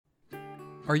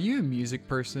Are you a music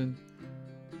person?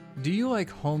 Do you like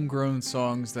homegrown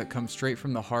songs that come straight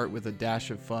from the heart with a dash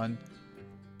of fun?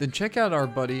 Then check out our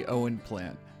buddy Owen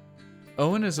Plant.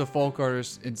 Owen is a folk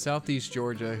artist in Southeast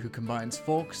Georgia who combines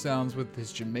folk sounds with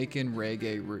his Jamaican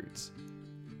reggae roots.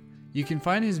 You can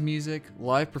find his music,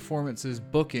 live performances,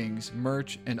 bookings,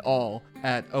 merch, and all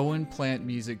at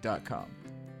owenplantmusic.com.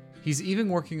 He's even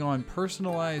working on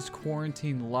personalized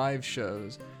quarantine live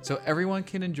shows so everyone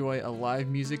can enjoy a live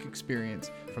music experience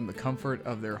from the comfort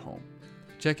of their home.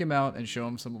 Check him out and show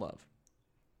him some love.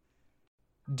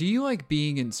 Do you like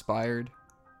being inspired?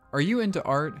 Are you into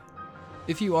art?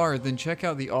 If you are, then check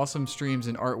out the awesome streams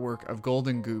and artwork of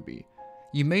Golden Gooby.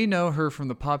 You may know her from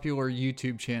the popular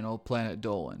YouTube channel Planet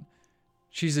Dolan.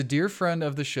 She's a dear friend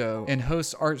of the show and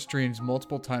hosts art streams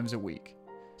multiple times a week.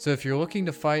 So if you're looking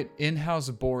to fight in-house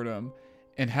boredom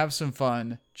and have some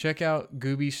fun, check out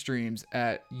Gooby streams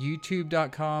at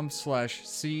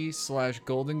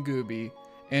youtube.com/c/goldengooby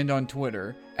and on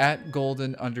Twitter at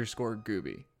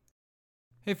golden_gooby.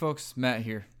 Hey folks, Matt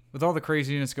here. With all the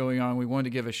craziness going on, we wanted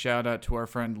to give a shout out to our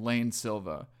friend Lane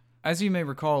Silva. As you may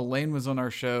recall, Lane was on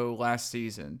our show last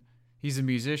season. He's a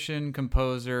musician,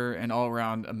 composer, and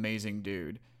all-around amazing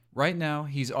dude. Right now,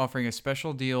 he's offering a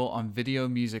special deal on video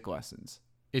music lessons.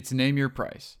 It's name your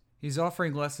price. He's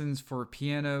offering lessons for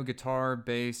piano, guitar,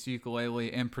 bass,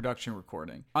 ukulele, and production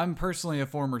recording. I'm personally a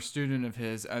former student of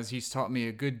his, as he's taught me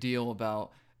a good deal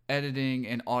about editing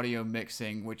and audio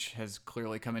mixing, which has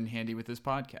clearly come in handy with this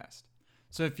podcast.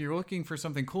 So if you're looking for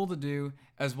something cool to do,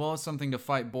 as well as something to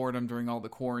fight boredom during all the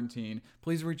quarantine,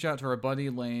 please reach out to our buddy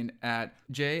Lane at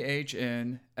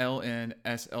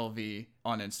JHNLNSLV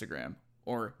on Instagram,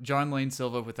 or John Lane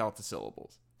Silva without the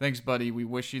syllables. Thanks, buddy. We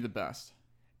wish you the best.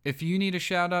 If you need a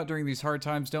shout out during these hard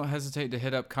times, don't hesitate to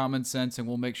hit up Common Sense and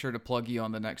we'll make sure to plug you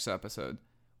on the next episode.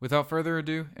 Without further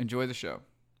ado, enjoy the show.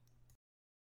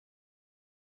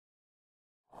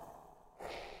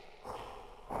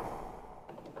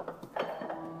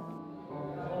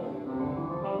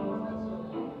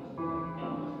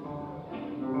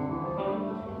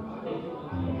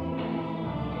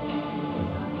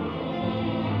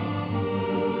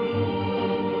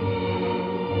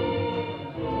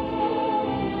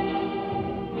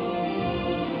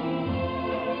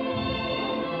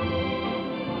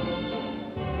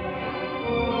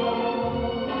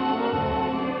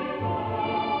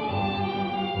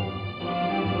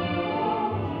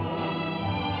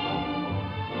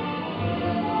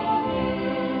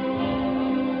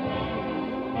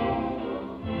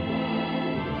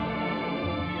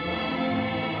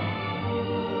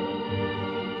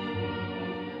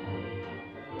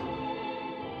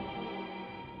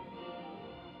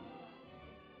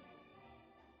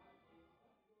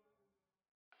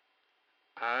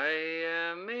 I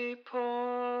am a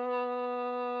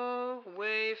poor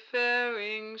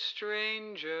wayfaring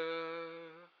stranger.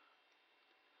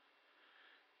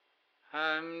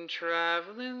 I'm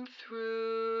traveling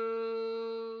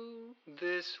through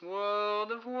this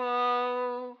world of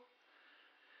woe,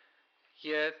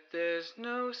 yet there's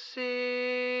no sickness,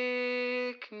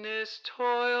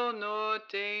 toil, nor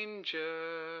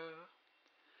danger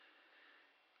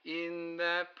in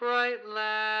that bright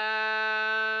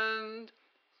land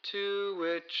to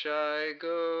which I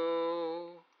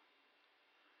go.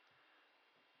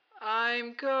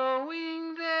 I'm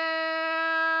going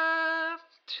there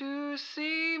to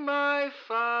see my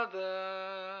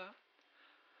Father.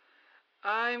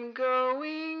 I'm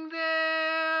going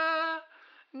there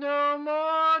no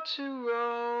more to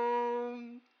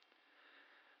roam.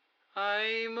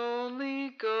 I'm only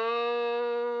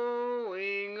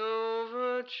going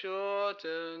over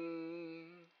Jordan.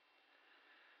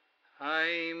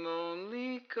 I'm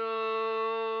only going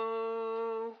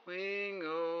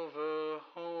over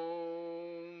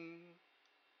home.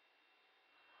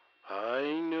 I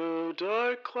know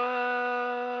dark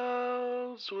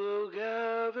clouds will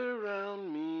gather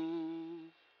round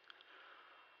me.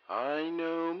 I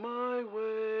know my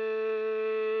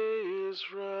way is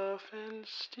rough and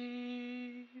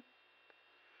steep,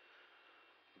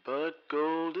 but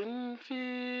golden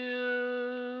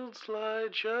fields lie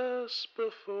just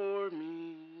before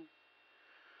me,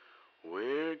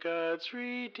 where God's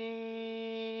redeemed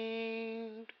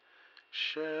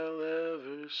shall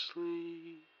ever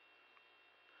sleep.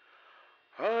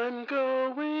 I'm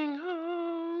going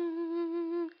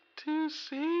home to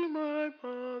see my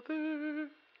mother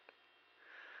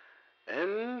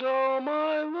and all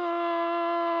my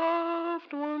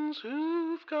loved ones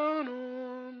who've gone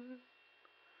on.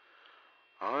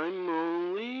 I'm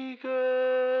only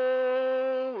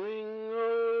going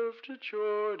over to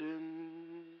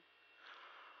Jordan.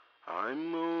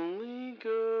 I'm only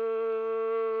going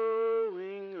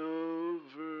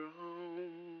over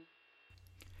home.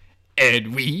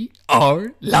 And we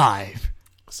are live.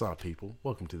 What's up, people?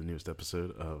 Welcome to the newest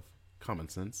episode of Common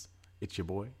Sense. It's your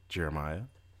boy, Jeremiah.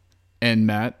 And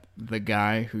Matt, the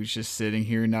guy who's just sitting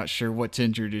here not sure what to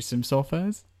introduce himself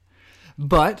as.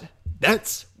 But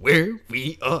that's where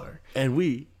we are. And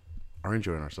we are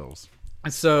enjoying ourselves.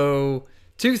 So,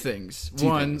 two things.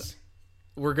 One, things.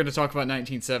 we're going to talk about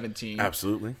 1917.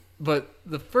 Absolutely. But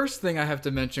the first thing I have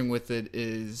to mention with it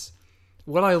is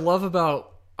what I love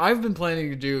about... I've been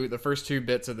planning to do the first two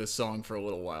bits of this song for a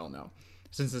little while now,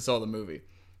 since I saw the movie.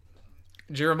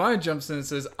 Jeremiah jumps in and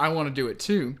says, I want to do it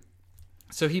too.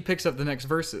 So he picks up the next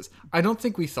verses. I don't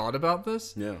think we thought about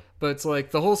this. Yeah. But it's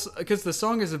like the whole... Because the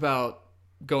song is about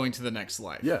going to the next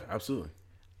life. Yeah, absolutely.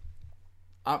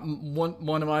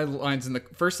 One of my lines in the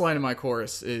first line of my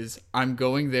chorus is, I'm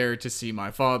going there to see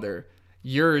my father.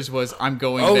 Yours was, I'm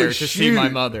going there to see my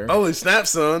mother. Holy snap,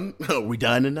 son. We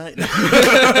dying tonight? Dang,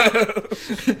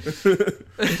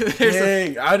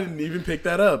 I didn't even pick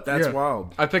that up. That's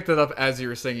wild. I picked it up as you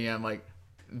were singing. I'm like,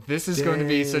 this is going to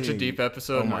be such a deep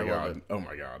episode. Oh my and I love god. it. Oh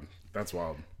my god. That's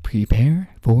wild.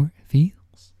 Prepare for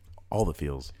feels. All the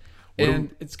feels.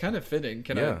 And it's kind of fitting.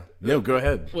 No, go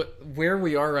ahead. Where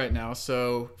we are right now.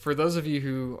 So for those of you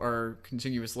who are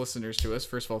continuous listeners to us,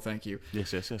 first of all, thank you.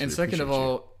 Yes. And second of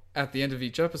all, at the end of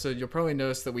each episode, you'll probably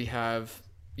notice that we have,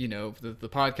 the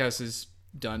podcast is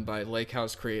done by Lake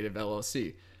House Creative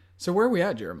LLC. So where are we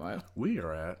at, Jeremiah? We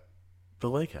are at the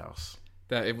Lake House.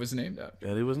 That it was named after.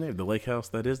 That it was named. The Lake House,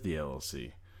 that is the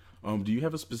LLC. Do you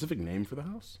have a specific name for the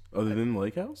house other than the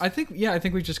Lake House? I think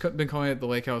we've just been calling it the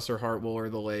Lake House or Hartwell or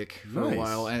the Lake for a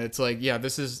while. And it's like,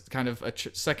 this is kind of a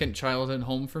second childhood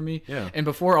home for me. Yeah. And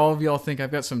before all of y'all think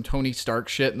I've got some Tony Stark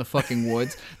shit in the fucking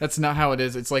woods, that's not how it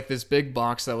is. It's like this big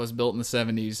box that was built in the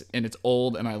 70s and it's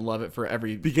old and I love it for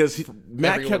every... Because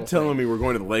Matt kept telling me we're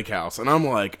going to the Lake House and I'm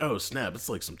like, oh snap, it's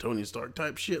like some Tony Stark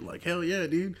type shit. Like, hell yeah,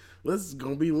 dude. Let's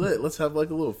gonna be lit. Let's have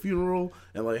like a little funeral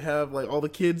and like have like all the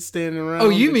kids standing around. Oh,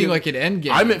 you mean like an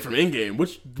Endgame? I meant from Endgame.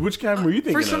 Which cabin were you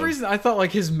thinking of? For some reason, I thought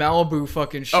like his Malibu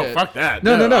fucking shit. Oh, fuck that.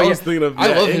 No. I was thinking of I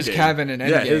love Endgame. his cabin in Endgame.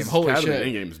 Yeah, his Holy cabin shit.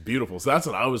 in Endgame is beautiful. So that's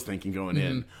what I was thinking going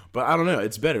in. But I don't know.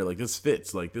 It's better. Like this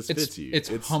fits. Like this fits you. It's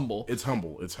humble. It's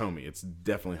humble. It's homey. It's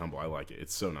definitely humble. I like it.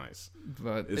 It's so nice.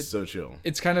 But it's so chill.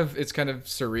 It's kind of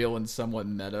surreal and somewhat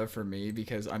meta for me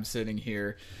because I'm sitting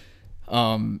here.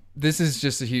 This is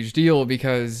just a huge deal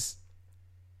because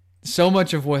so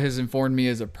much of what has informed me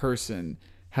as a person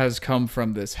has come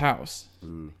from this house.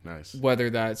 Ooh, nice. Whether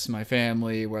that's my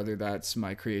family, whether that's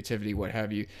my creativity, what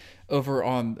have you. Over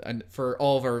on, and for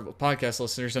all of our podcast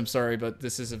listeners, I'm sorry, but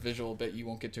this is a visual bit you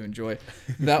won't get to enjoy.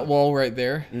 That wall right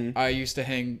there, I used to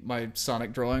hang my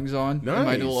Sonic drawings on. Nice. And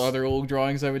my other little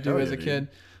drawings I would do as a kid.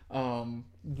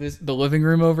 The living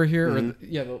room over here, or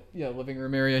living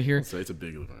room area here. So it's a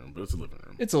big living room, but it's a living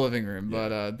room. It's a living room,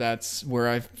 but that's where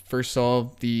I first saw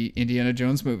the Indiana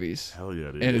Jones movies. Hell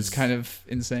yeah, dude. And it's kind of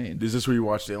insane. Is this where you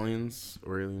watched Aliens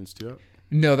or Aliens 2 up?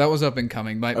 No, that was up and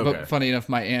coming. But funny enough,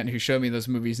 my aunt who showed me those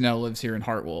movies now lives here in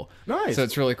Hartwell. Nice. So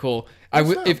it's really cool.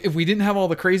 If we didn't have all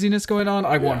the craziness going on,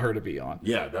 I want her to be on.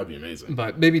 Yeah, that'd be amazing.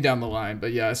 But maybe down the line.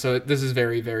 But yeah, so this is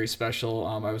very, very special.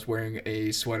 I was wearing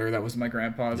a sweater that was my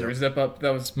grandpa's, or a zip up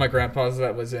that was my grandpa's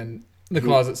that was in the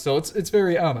closet still. It's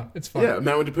very, I don't know, it's fun. Yeah,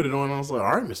 Matt went to put it on, I was like,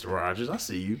 all right, Mr. Rogers, I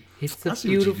see you. It's a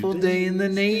beautiful day in the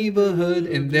neighborhood,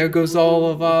 and there goes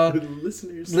all of our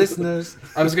listeners.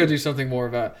 I was going to do something more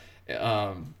about...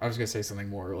 I was gonna say something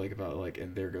more like about like,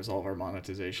 and there goes all of our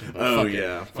monetization. But fuck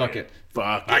it.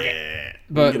 Fuck it.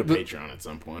 But we'll get a Patreon at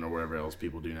some point or wherever else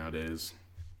people do nowadays.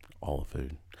 All the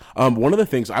food. One of the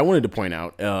things I wanted to point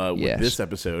out with this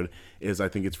episode is I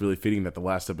think it's really fitting that the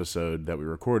last episode that we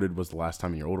recorded was the last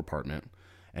time in your old apartment,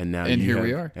 and now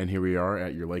we are. And here we are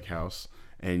at your lake house,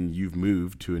 and you've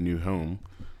moved to a new home.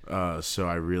 So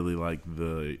I really like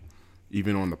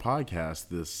even on the podcast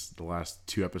the last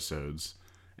two episodes.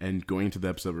 And going to the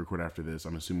episode we record after this,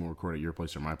 I'm assuming we'll record at your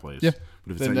place or my place. Yeah.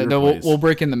 But if it's at your place, we'll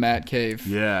break in the Matt Cave.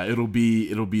 Yeah, it'll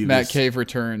be Matt Cave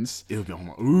returns. It'll be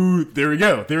ooh, there we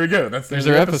go. There's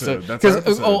our episode. That's our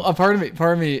episode. A part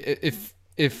of me,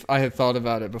 if I had thought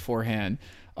about it beforehand,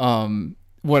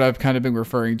 what I've kind of been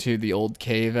referring to the old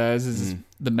cave as is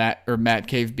the Matt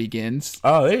Cave begins.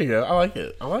 Oh, there you go. I like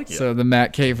it. So the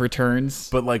Matt Cave returns.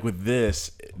 But like with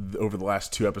this, over the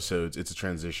last two episodes, it's a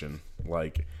transition.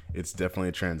 Like it's definitely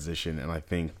a transition, and I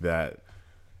think that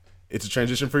it's a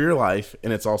transition for your life,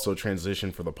 and it's also a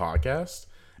transition for the podcast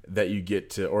that you get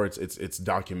to, or it's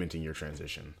documenting your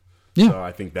transition. Yeah. So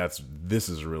I think this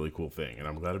is a really cool thing, and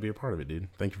I'm glad to be a part of it,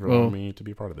 dude. Thank you for allowing me to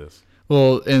be a part of this.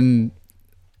 Well, and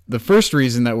the first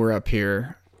reason that we're up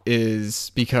here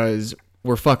is because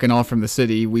we're fucking off from the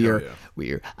city. We are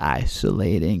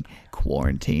isolating,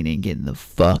 quarantining, getting the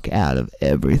fuck out of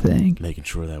everything. Making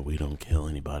sure that we don't kill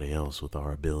anybody else with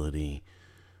our ability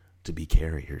to be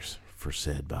carriers for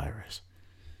said virus.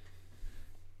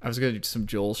 I was going to do some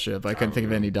Joel shit, but I couldn't think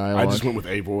of any dialogue. I just went with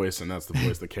a voice, and that's the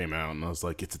voice that came out, and I was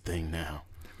like, it's a thing now.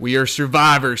 We are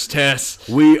survivors, Tess.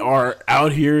 We are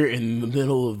out here in the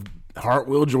middle of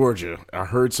Hartwell, Georgia. I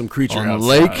heard some creature on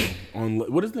outside. the lake.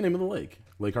 What is the name of the lake?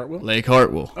 Lake Hartwell? Lake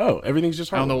Hartwell. Oh, everything's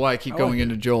just Hartwell. I don't know why I keep going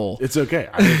into Joel. It's okay.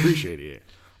 I appreciate it.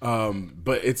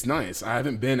 But it's nice. I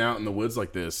haven't been out in the woods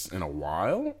like this in a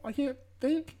while, I can't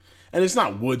think. And it's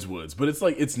not woods, but it's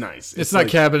like, it's nice. It's not like,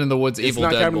 Cabin in the Woods, Evil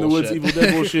Dead bullshit. It's not Cabin in the Woods, Evil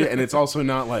Dead bullshit, and it's also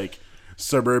not like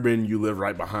suburban, you live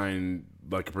right behind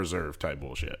like a preserve type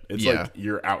bullshit. It's like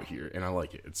you're out here, and I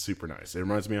like it. It's super nice. It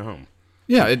reminds me of home.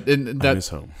 Yeah, I miss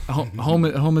home.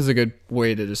 Home is a good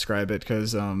way to describe it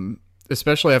because,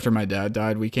 especially after my dad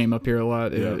died, we came up here a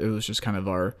lot. It was just kind of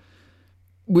our.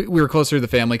 We were closer to the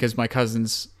family because my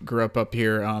cousins grew up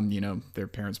here. Their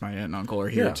parents, my aunt and uncle, are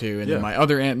here too, and then my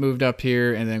other aunt moved up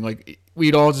here, and then like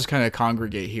we'd all just kind of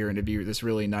congregate here, and it'd be this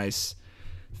really nice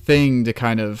thing to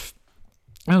kind of,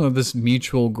 I don't know, this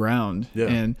mutual ground,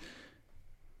 and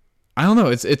I don't know,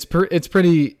 it's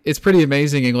pretty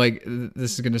amazing, and like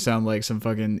this is gonna sound like some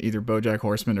fucking either BoJack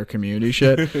Horseman or Community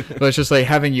shit, but it's just like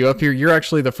having you up here. You're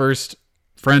actually the first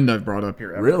friend I've brought up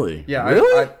here ever. Really? Yeah.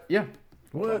 Really? Yeah.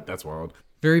 What? That's wild.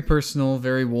 Very personal,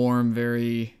 very warm,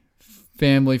 very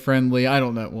family friendly. I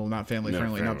don't know. Well, not family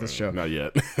friendly, not this show. Not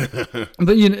yet.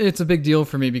 But it's a big deal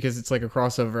for me because it's like a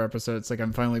crossover episode. It's like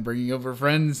I'm finally bringing over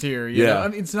friends here. You know? I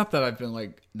mean, it's not that I've been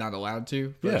like not allowed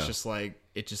to, but it's just like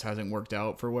it just hasn't worked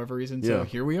out for whatever reason. So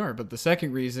here we are. But the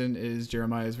second reason is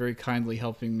Jeremiah is very kindly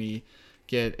helping me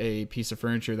get a piece of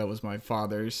furniture that was my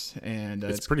father's, and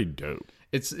it's pretty dope.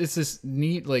 It's this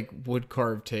neat like wood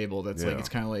carved table that's like it's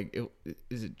kind of like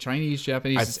is it Chinese,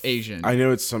 Japanese? It's Asian. I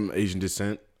know it's some Asian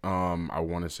descent. I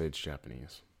want to say it's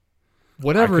Japanese.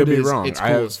 Whatever it is, it's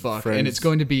cool as fuck, and it's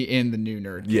going to be in the new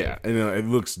Nerd Cave. Yeah, and it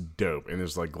looks dope. And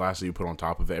there's like glass that you put on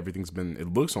top of it.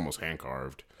 It looks almost hand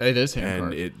carved. It is hand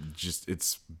carved, and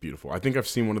it's beautiful. I think I've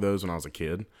seen one of those when I was a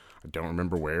kid. I don't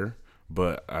remember where.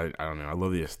 But I don't know. I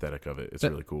love the aesthetic of it. It's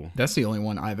really cool. That's the only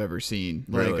one I've ever seen.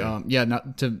 Really? Like,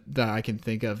 not to that I can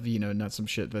think of. Not some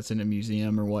shit that's in a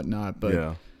museum or whatnot.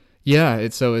 But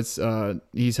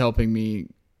he's helping me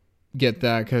get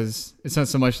that because it's not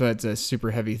so much that it's a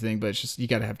super heavy thing, but it's just you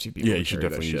got to have two people. Yeah, you should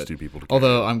definitely use two people.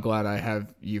 Although I'm glad I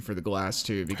have you for the glass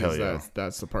too, because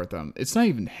that's the part that it's not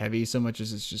even heavy so much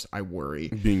as it's just I worry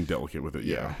being delicate with it.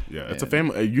 Yeah. It's a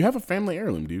family. You have a family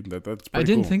heirloom, dude. That's pretty I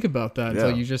didn't think about that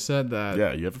until you just said that.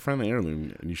 Yeah, you have a family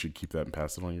heirloom, and you should keep that and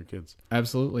pass it on to your kids.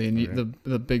 Absolutely, and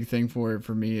the big thing for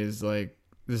me is like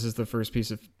this is the first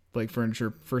piece of like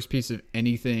furniture, first piece of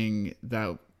anything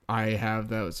that I have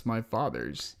that was my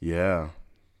father's. Yeah.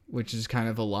 Which is kind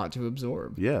of a lot to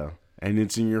absorb. Yeah. And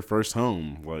it's in your first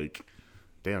home. Like,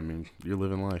 damn, man, you're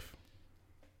living life.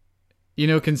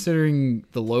 Considering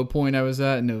the low point I was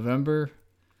at in November,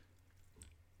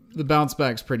 the bounce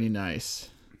back's pretty nice.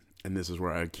 And this is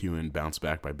where I cue in Bounce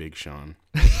Back by Big Sean.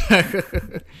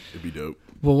 It'd be dope.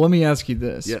 Well, let me ask you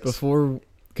this. Yes.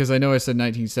 Because I know I said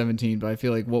 1917, but I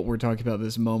feel like what we're talking about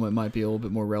this moment might be a little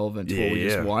bit more relevant to what we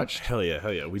just watched. Hell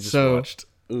yeah. We just watched.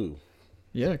 Ooh.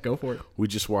 Yeah, go for it. We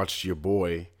just watched your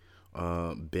boy,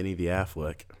 Benny the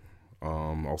Affleck,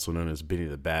 also known as Benny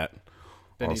the Bat.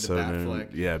 Benny the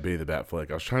Batfleck. Yeah, Benny the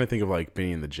Batfleck. I was trying to think of like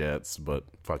Benny and the Jets, but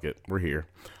fuck it. We're here.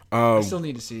 I still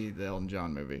need to see the Elton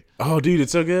John movie. Oh, dude,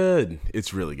 it's so good.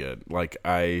 It's really good. Like,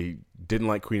 I didn't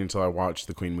like Queen until I watched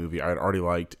the Queen movie. I had already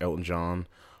liked Elton John.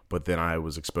 But then I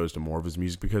was exposed to more of his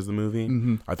music because of the movie.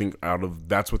 Mm-hmm. I think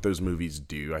that's what those movies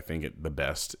do. I think the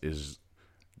best is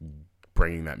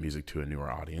bringing that music to a newer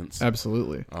audience.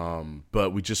 Absolutely.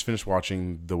 But we just finished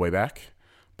watching The Way Back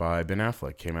by Ben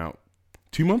Affleck. Came out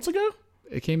 2 months ago?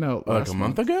 It came out like a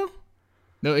month ago?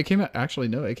 No, it came out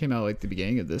like the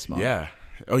beginning of this month. Yeah.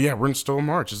 Oh yeah, we're still in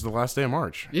March. It's the last day of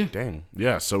March. Yeah. Dang.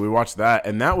 Yeah, so we watched that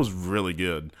and that was really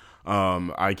good.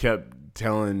 I kept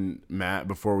telling Matt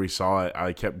before we saw it,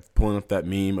 I kept pulling up that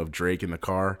meme of Drake in the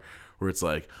car where it's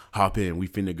like, hop in, we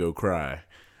finna go cry.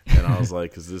 And I was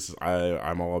like, because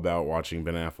I'm all about watching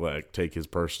Ben Affleck take his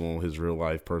real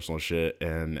life personal shit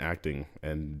and acting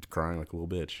and crying like a little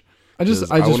bitch. I just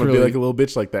want to be like a little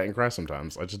bitch like that and cry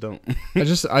sometimes. I just don't. I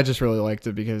just really liked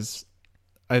it because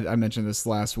I mentioned this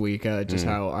last week,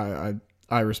 how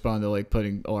I respond to like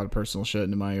putting a lot of personal shit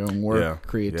into my own work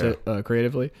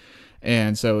creatively.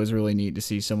 And so it was really neat to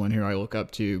see someone who I look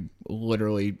up to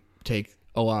literally take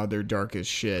a lot of their darkest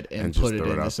shit and put it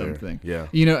into something. Yeah.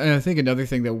 You know, and I think another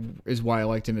thing that is why I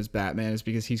liked him as Batman is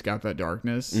because he's got that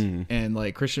darkness. And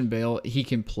like Christian Bale, he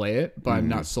can play it, but I'm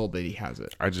not sold that he has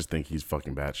it. I just think he's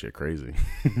fucking batshit crazy.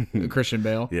 Christian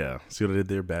Bale? Yeah. See what I did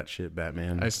there? Batshit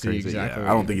Batman. I see crazy. Exactly. Yeah.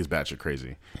 I don't think he's batshit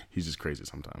crazy. He's just crazy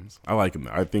sometimes. I like him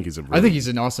though. I think he's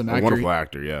an awesome actor. A wonderful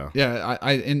actor, yeah. Yeah,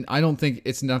 I don't think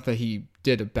it's not that he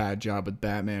did a bad job with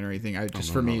Batman or anything.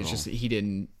 For me, it's just that he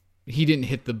didn't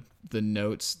hit the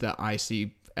notes that I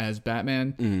see as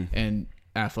Batman, and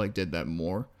Affleck did that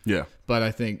more. Yeah. But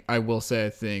I think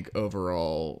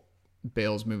overall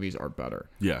Bale's movies are better.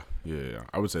 Yeah.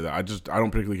 I would say that. I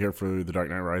don't particularly care for The Dark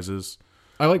Knight Rises.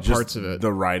 I like parts of it.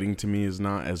 The writing to me is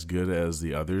not as good as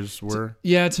the others were.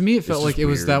 Yeah, to me it felt like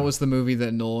that was the movie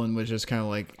that Nolan was just kind of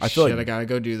like, I gotta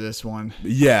go do this one.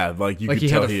 Yeah, like you could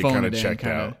tell he kind of checked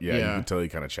out. Yeah, you could tell he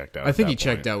kind of checked out. I think he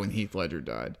checked out when Heath Ledger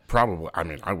died. Probably. I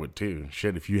mean, I would too.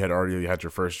 Shit, if you had already had your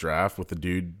first draft with the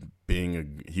dude being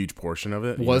a huge portion of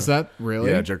it. Was that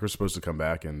really? Yeah, Joker was supposed to come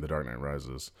back in The Dark Knight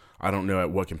Rises. I don't know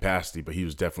at what capacity, but he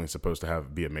was definitely supposed to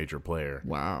be a major player.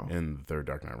 Wow. In the third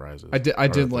Dark Knight Rises. I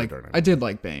did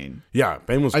like Bane. Yeah,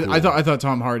 Bane was cool. I thought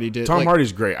Tom Hardy did. Tom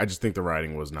Hardy's great. I just think the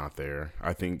writing was not there.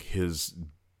 I think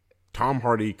Tom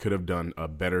Hardy could have done a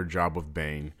better job with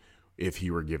Bane if he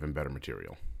were given better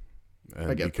material.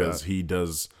 And I get because that. He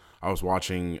does. I was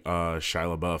watching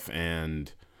Shia LaBeouf,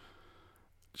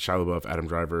 Adam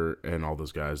Driver, and all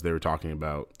those guys. They were talking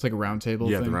about... It's like a round table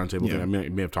thing? Yeah, the round table thing. I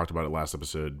may have talked about it last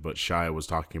episode, but Shia was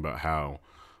talking about how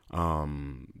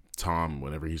Tom,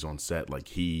 whenever he's on set, like,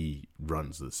 he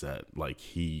runs the set. Like,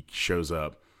 he shows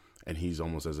up, and he's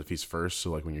almost as if he's first.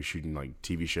 So, like, when you're shooting, like,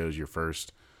 TV shows, you're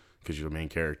first because you're the main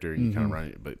character, and you kind of run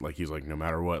it. But, like, he's like, no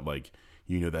matter what, like,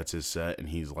 that's his set, and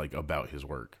he's, like, about his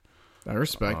work. I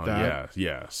respect that.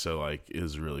 Yeah. So like, it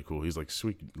is really cool. He's like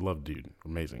sweet, love dude,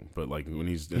 amazing. But like when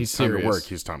he's time to work,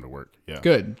 he's time to work. Yeah.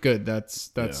 Good.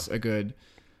 That's a good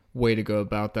way to go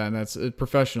about that, and that's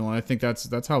professional. And I think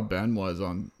that's how Ben was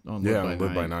on Live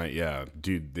by Night. Yeah,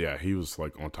 dude. Yeah, he was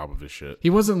like on top of his shit. He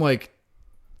wasn't like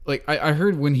I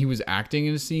heard when he was acting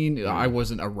in a scene, I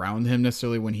wasn't around him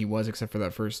necessarily when he was, except for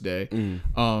that first day.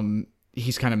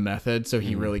 He's kind of method, so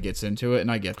he really gets into it, and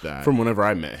I get that. From whenever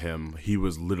I met him, he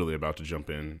was literally about to jump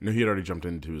in. No, he had already jumped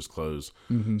into his clothes.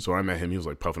 So when I met him, he was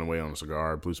like puffing away on a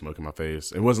cigar, blue smoke in my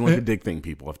face. It wasn't like a dick thing,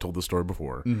 people. I've told this story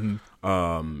before. And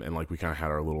like we kind of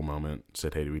had our little moment,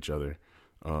 said hey to each other.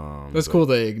 That's cool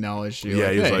they acknowledged you. Yeah,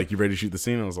 like, he was like, you ready to shoot the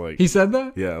scene? I was like... He said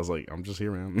that? Yeah, I was like, I'm just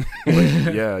here, man.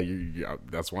 Like, yeah,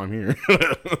 that's why I'm here.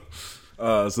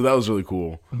 So that was really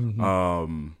cool.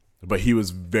 But he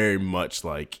was very much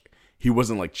like... He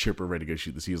wasn't like chipper ready to go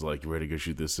shoot this. He was like, you ready to go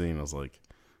shoot this scene? I was like...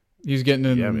 He was getting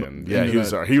in... Yeah, man. Yeah, he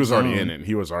was already in it.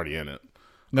 He was already in it.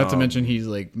 Not to mention he's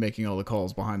like making all the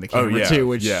calls behind the camera too,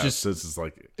 which just... This is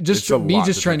like... Just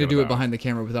trying to do it behind the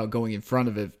camera without going in front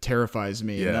of it terrifies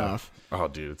me enough. Oh,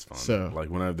 dude, it's fun. So, like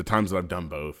the times that I've done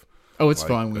both... Oh, it's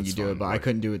fun when you do it, but I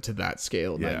couldn't do it to that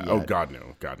scale. Yeah. Oh, God,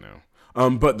 no.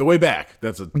 But The Way Back,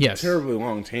 that's a terribly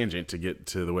long tangent to get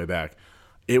to The Way Back.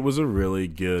 It was a really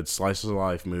good slice of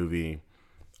life movie.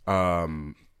 I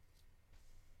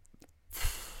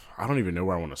don't even know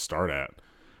where I want to start at.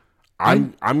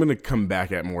 I'm gonna come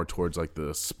back at more towards like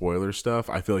the spoiler stuff.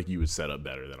 I feel like you would set up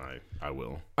better than I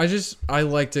will. I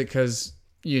liked it because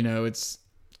it's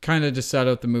kind of to set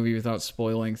up the movie without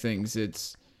spoiling things.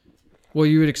 It's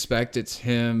you would expect. It's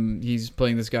him. He's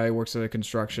playing this guy who works at a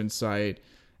construction site,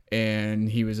 and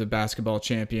he was a basketball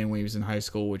champion when he was in high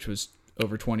school, which was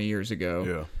over 20 years ago.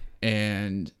 Yeah.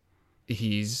 And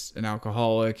he's an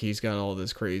alcoholic. He's got all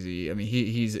this crazy... I mean,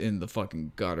 he's in the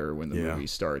fucking gutter when the movie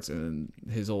starts. And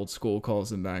his old school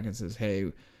calls him back and says,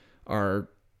 hey, our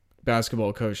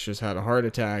basketball coach just had a heart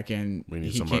attack, and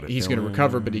he's going to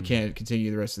recover, but he can't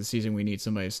continue the rest of the season. We need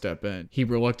somebody to step in. He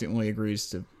reluctantly agrees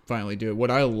to finally do it.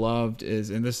 What I loved is,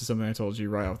 and this is something I told you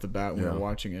right off the bat when we were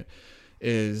watching it,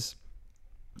 is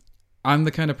I'm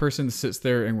the kind of person that sits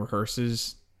there and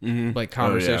rehearses like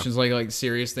conversations, like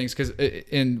serious things.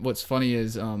 And what's funny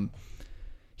is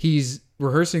he's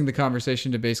rehearsing the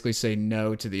conversation to basically say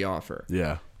no to the offer.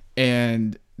 Yeah.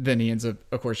 And then he ends up,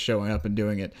 of course, showing up and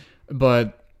doing it.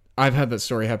 But I've had that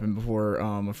story happen before.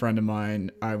 A friend of mine,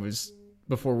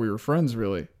 before we were friends,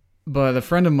 really. But a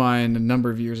friend of mine a number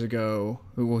of years ago,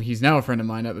 he's now a friend of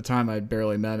mine. At the time, I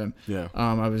barely met him. Yeah.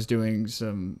 I was doing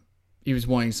he was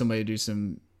wanting somebody to do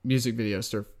some music video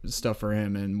stuff for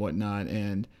him and whatnot,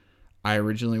 and I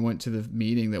originally went to the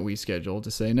meeting that we scheduled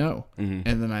to say no. And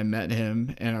then I met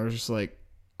him, and I was just like,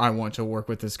 I want to work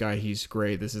with this guy. He's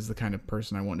great. This is the kind of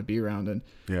person I want to be around. And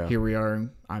here we are.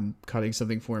 I'm cutting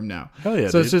something for him now. Hell yeah,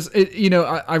 so dude. It's just,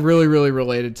 I really, really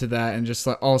related to that. And just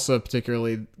also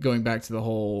particularly going back to the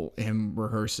whole him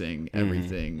rehearsing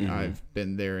everything. Mm-hmm. I've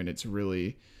been there, and it's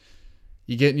really,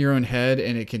 you get in your own head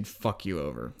and it can fuck you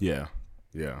over. Yeah.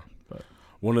 Yeah. But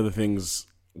one of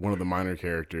the minor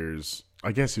characters,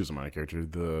 I guess he was a minor character,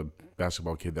 the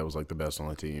basketball kid that was like the best on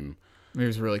the team. He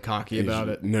was really cocky about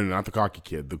it. No, not the cocky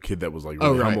kid. The kid that was like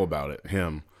really humble about it.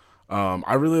 Him.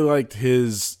 I really liked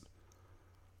his.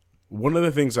 One of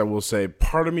the things I will say,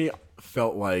 part of me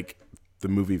felt like the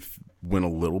movie went a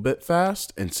little bit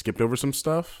fast and skipped over some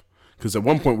stuff. Because at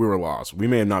one point we were lost. We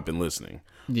may have not been listening.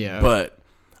 Yeah. But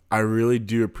I really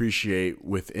do appreciate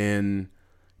within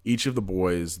each of the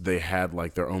boys, they had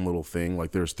like their own little thing.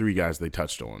 Like there's 3 guys they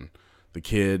touched on. The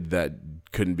kid that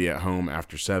couldn't be at home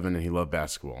after 7 and he loved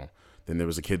basketball. Then there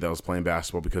was a kid that was playing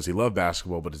basketball because he loved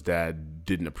basketball, but his dad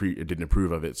didn't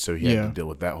approve of it, so he had to deal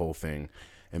with that whole thing.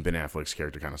 And Ben Affleck's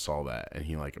character kind of saw that, and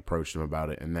he like approached him about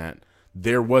it. And that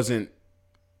there wasn't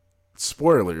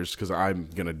spoilers, because I'm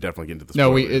gonna definitely get into the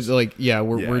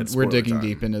spoilers. We're digging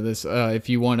deep into this. If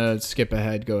you want to skip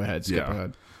ahead, go ahead. Skip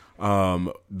ahead.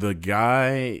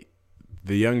 The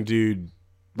young dude,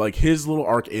 like his little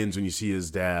arc ends when you see his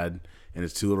dad and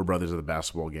his 2 little brothers at the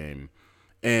basketball game.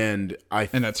 And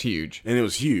that's huge. And it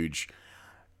was huge.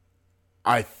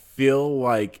 I feel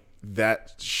like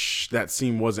that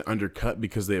scene wasn't undercut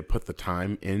because they had put the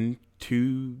time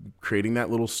into creating that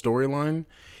little storyline,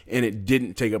 and it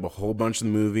didn't take up a whole bunch of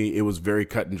the movie. It was very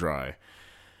cut and dry.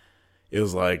 It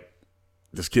was like,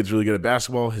 this kid's really good at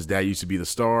basketball. His dad used to be the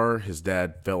star. His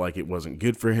dad felt like it wasn't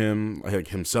good for him, like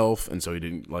himself, and so he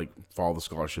didn't like follow the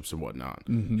scholarships and whatnot.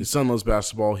 Mm-hmm. His son loves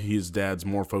basketball. His dad's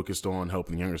more focused on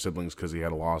helping younger siblings because he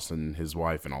had a loss in his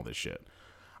wife and all this shit.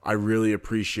 I really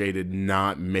appreciated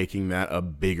not making that a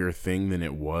bigger thing than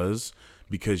it was,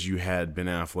 because you had Ben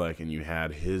Affleck and you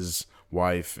had his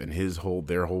wife and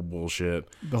their whole bullshit.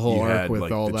 The whole you arc had, with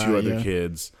like, all the that, 2 other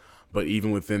kids. But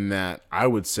even within that, I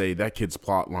would say that kid's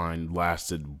plot line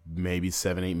lasted maybe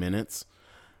 7-8 minutes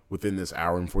within this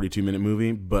hour and 42-minute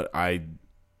movie. But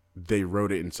they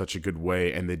wrote it in such a good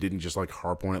way, and they didn't just like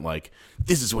harp on it like,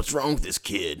 this is what's wrong with this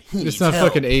kid. It's not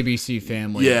fucking ABC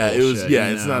Family. Yeah, bullshit, it was. Yeah,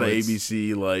 it's not an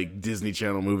ABC like Disney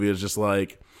Channel movie. It's just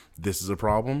like, this is a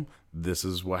problem. This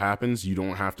is what happens. You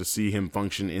don't have to see him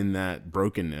function in that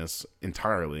brokenness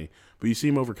entirely, but you see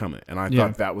him overcome it. And I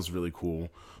thought that was really cool.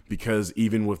 Because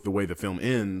even with the way the film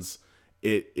ends,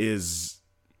 it is,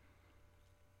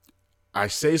 I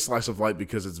say slice of life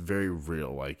because it's very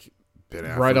real. Like, Ben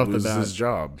Affleck loses his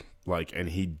job, like, and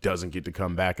he doesn't get to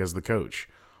come back as the coach.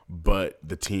 But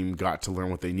the team got to learn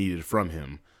what they needed from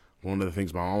him. One of the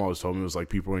things my mom always told me was like,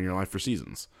 people are in your life for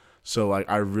seasons. So like,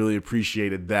 I really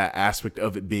appreciated that aspect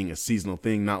of it being a seasonal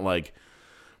thing, not like,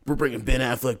 we're bringing Ben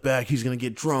Affleck back. He's gonna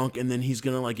get drunk, and then he's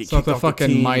gonna like get kicked off the team.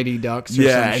 Fucking Mighty Ducks. Or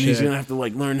and he's gonna have to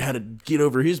like learn how to get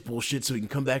over his bullshit so he can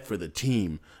come back for the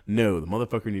team. No, the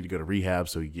motherfucker need to go to rehab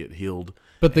so he can get healed.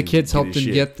 But the kids helped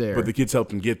him get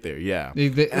there. Yeah.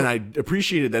 And I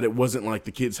appreciated that it wasn't like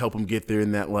the kids help him get there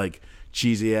in that like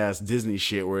cheesy ass Disney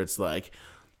shit where it's like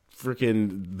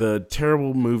freaking the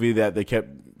terrible movie that they kept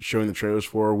showing the trailers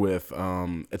for with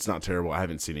it's not terrible. I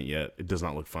haven't seen it yet. It does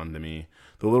not look fun to me.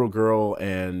 The little girl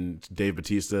and Dave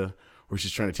Bautista, where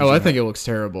she's trying to teach. I think it looks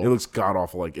terrible. It looks god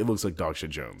awful. Like, it looks like dog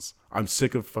shit Jones. I'm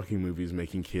sick of fucking movies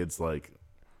making kids like,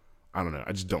 I don't know.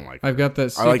 I just don't like it. I've got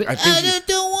that. I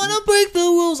don't want to break the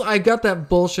rules. I got that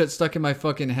bullshit stuck in my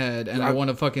fucking head, and I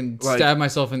want to fucking stab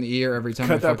myself in the ear every time.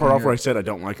 Cut that part off where I said I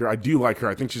don't like her. I do like her.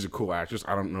 I think she's a cool actress.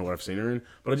 I don't know what I've seen her in,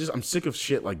 but I'm sick of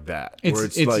shit like that.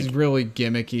 It's like really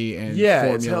gimmicky and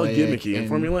it's hella gimmicky and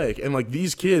formulaic. And like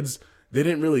these kids, they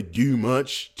didn't really do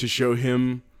much to show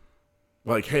him,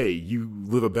 like, hey, you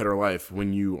live a better life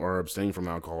when you are abstaining from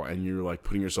alcohol and you're like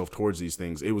putting yourself towards these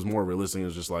things. It was more realistic. It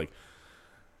was just like,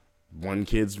 one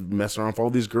kid's messing around with all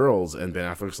these girls, and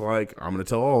Ben Affleck's like, I'm gonna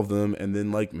tell all of them, and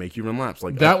then like make you run laps.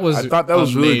 Like I thought that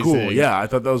was really cool. Yeah, I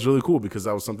thought that was really cool because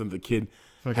that was something the kid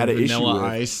had an issue with.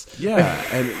 Ice. Yeah,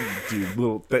 and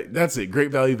dude, that's it.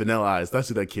 Great Value Vanilla Ice. That's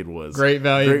who that kid was. Great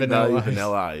Value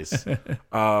Vanilla Ice.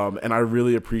 And I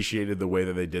really appreciated the way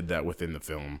that they did that within the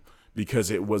film.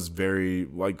 Because it was very,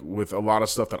 like, with a lot of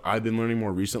stuff that I've been learning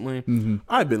more recently,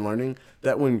 I've been learning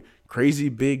that when crazy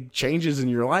big changes in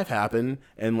your life happen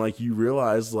and, like, you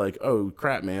realize, like, oh,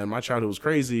 crap, man, my childhood was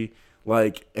crazy,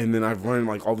 like, and then I've learned,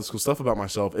 like, all this cool stuff about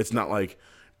myself, it's not like,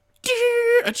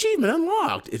 achievement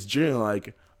unlocked. It's generally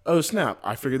like, oh, snap,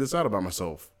 I figured this out about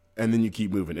myself. and then you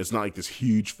keep moving. It's not like this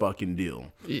huge fucking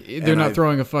deal. They're not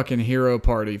throwing a fucking hero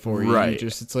party for you. Right.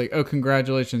 It's like, oh,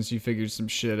 congratulations, you figured some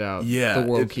shit out. Yeah. The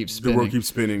world keeps spinning. The world keeps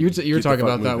spinning. You were talking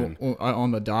about that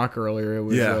on the dock earlier.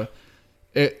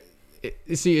 It was,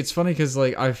 see, it's funny because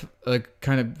like I've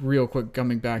kind of real quick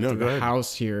coming back to the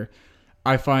house here.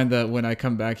 I find that when I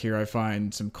come back here, I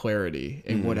find some clarity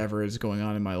in whatever is going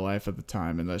on in my life at the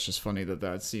time. And that's just funny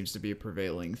that seems to be a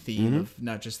prevailing theme of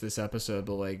not just this episode,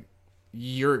 but like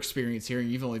your experience here.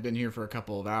 You've only been here for a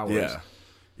couple of hours. Yeah.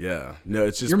 Yeah. No,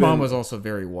 it's just your mom was also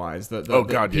very wise.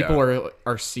 People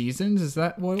are seasoned. Is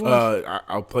that what it was?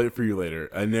 I'll play it for you later.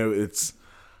 I know it's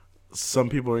some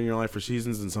people are in your life for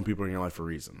seasons and some people are in your life for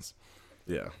reasons.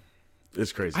 Yeah.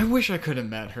 It's crazy. I wish I could have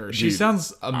met her. She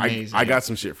sounds amazing. I got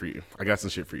some shit for you.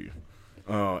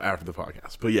 After the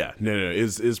podcast. But yeah, no,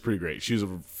 it's pretty great. She was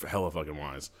a hella fucking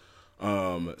wise.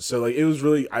 So like it was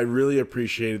really, I really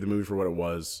appreciated the movie for what it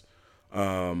was.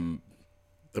 The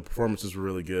performances were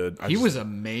really good. He was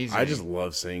amazing. I just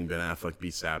love seeing Ben Affleck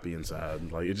be sappy and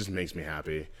sad. Like it just makes me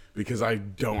happy because I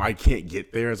can't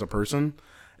get there as a person.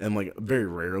 And like very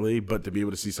rarely, but to be able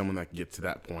to see someone that can get to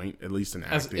that point, at least in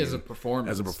acting, as a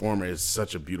performer, is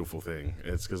such a beautiful thing.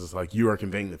 It's because it's like you are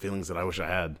conveying the feelings that I wish I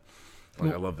had.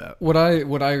 Like I love that. What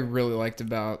I really liked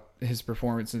about his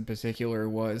performance in particular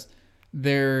was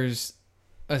there's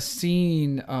a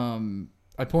scene. I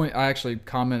actually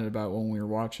commented about when we were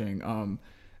watching.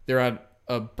 They're at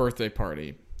a birthday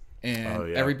party.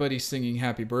 And everybody's singing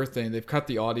happy birthday, and they've cut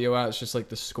the audio out. It's just like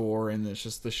the score, and it's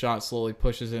just the shot slowly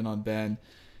pushes in on Ben.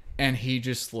 And he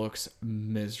just looks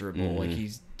miserable, like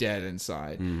he's dead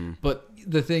inside. But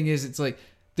the thing is, it's like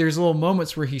there's little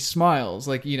moments where he smiles,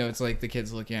 like it's like the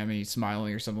kid's looking at me, he's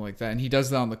smiling or something like that. And he does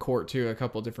that on the court too, at a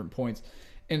couple of different points.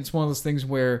 And it's one of those things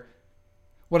where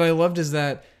what I loved is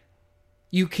that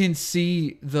you can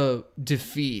see the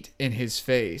defeat in his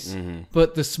face,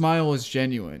 but the smile is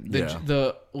genuine.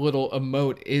 The little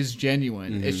emote is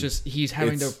genuine. It's just he's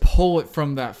having to pull it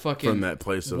from that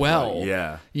place of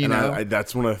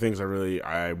that's one of the things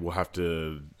I will have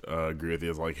to agree with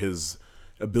you is like his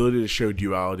ability to show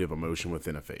duality of emotion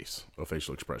within a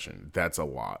facial expression. That's a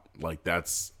lot. Like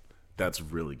that's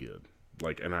really good.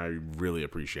 Like, and I really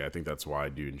appreciate it. I think that's why I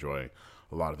do enjoy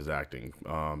a lot of his acting,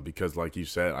 because like you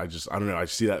said, I don't know, I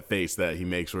see that face that he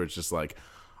makes where it's just like,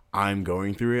 I'm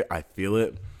going through it, I feel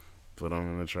it, but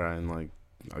I'm gonna try and like,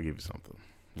 I'll give you something.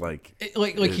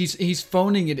 He's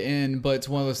phoning it in, but it's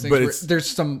one of those things where there's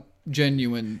some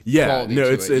genuine quality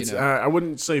to it. I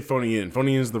wouldn't say phoning in.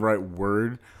 Phoning in is the right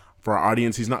word for our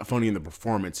audience. He's not phoning in the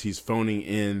performance. He's phoning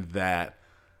in that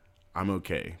I'm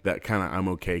okay. That kind of I'm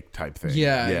okay type thing.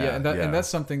 And that's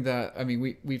something that I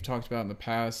mean we've talked about in the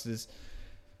past is.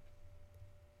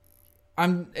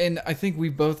 And I think we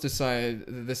both decided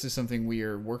that this is something we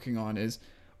are working on is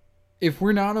if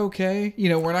we're not okay,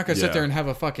 we're not going to sit there and have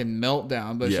a fucking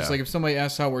meltdown, but it's just like if somebody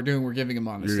asks how we're doing, we're giving them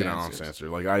honest answers. You're going to honest answer.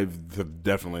 Like I've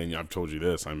definitely, and I've told you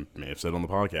this, I may have said on the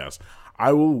podcast,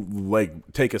 I will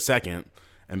like take a second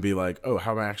and be like, oh,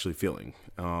 how am I actually feeling?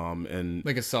 And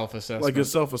like a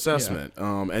self-assessment.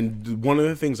 And one of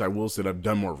the things I will say that I've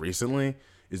done more recently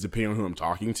is depending on who I'm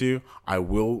talking to, I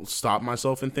will stop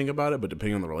myself and think about it, but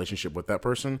depending on the relationship with that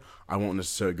person, I won't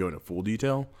necessarily go into full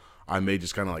detail. I may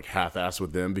just kind of like half-ass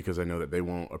with them because I know that they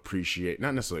won't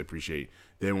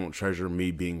they won't treasure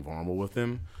me being vulnerable with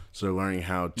them. So learning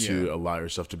how to allow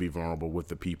yourself to be vulnerable with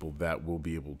the people that will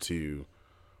be able to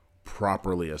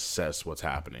properly assess what's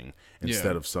happening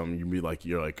instead of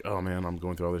you're like, oh man, I'm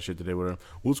going through all this shit today, whatever.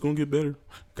 Well, it's gonna get better.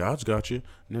 God's got you.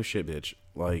 No shit, bitch.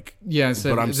 Like,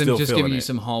 but I'm still just giving you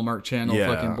some Hallmark Channel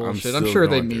fucking bullshit. I'm sure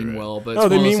they mean well, but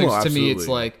they mean well. To me, it's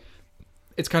like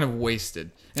it's kind of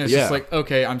wasted, and it's just like,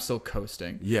 okay, I'm still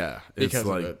coasting. It's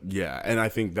like and I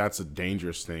think that's a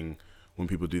dangerous thing when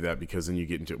people do that because then you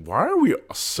get into why are we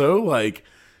so like.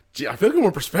 Gee, I feel like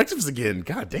more perspectives again.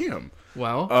 God damn.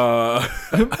 Well,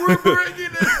 we're bringing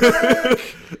it back.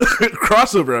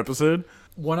 Crossover episode.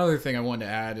 One other thing I wanted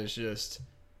to add is just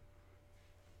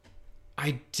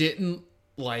I didn't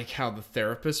like how the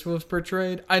therapist was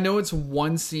portrayed. I know it's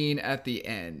one scene at the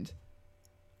end.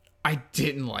 I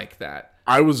didn't like that.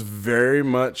 I was very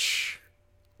much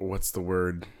what's the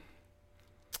word?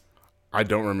 I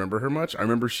don't remember her much. I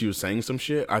remember she was saying some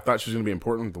shit. I thought she was going to be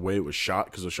important with the way it was shot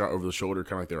because it was shot over the shoulder,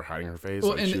 kind of like they were hiding her face.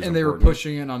 Well, like and they were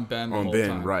pushing it on Ben the whole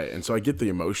time. Right. And so I get the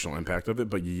emotional impact of it.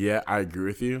 But yeah, I agree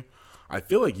with you. I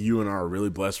feel like you and I are really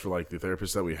blessed for like the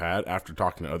therapists that we had after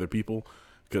talking to other people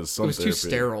because some it was too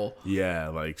sterile. Yeah,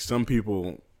 like some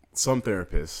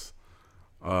therapists.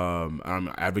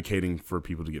 I'm advocating for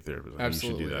people to get therapists.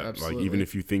 Absolutely, you should do that. Absolutely. Like even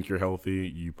if you think you're healthy,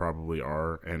 you probably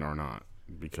are and are not.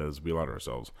 because we lie to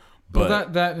ourselves.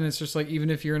 But that and it's just like, even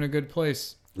if you're in a good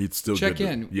place, it's still check good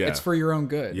in. Yeah. It's for your own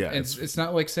good. Yeah, it's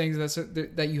not like saying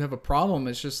that you have a problem.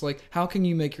 It's just like, how can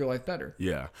you make your life better?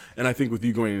 Yeah. And I think with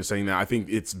you going and saying that, I think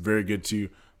it's very good to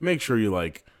make sure you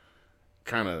like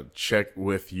kind of check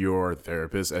with your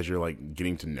therapist as you're like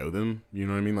getting to know them, you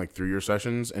know what I mean, like through your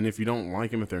sessions. And if you don't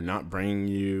like them, if they're not bringing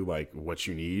you like what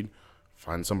you need,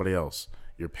 find somebody else.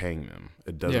 You're paying them.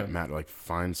 It doesn't matter. Like,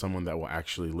 find someone that will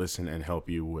actually listen and help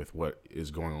you with what is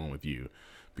going on with you.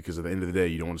 Because at the end of the day,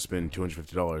 you don't want to spend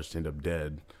 $250 to end up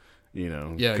dead, you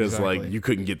know? Yeah, because exactly. like you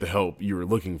couldn't get the help you were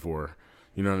looking for.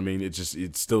 You know what I mean? It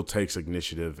still takes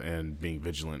initiative and being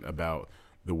vigilant about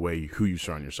who you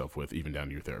surround yourself with, even down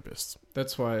to your therapists.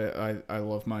 That's why I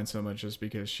love mine so much, is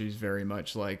because she's very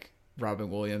much like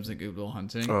Robin Williams and Good Will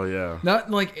Hunting. Oh yeah.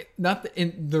 Not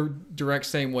in the direct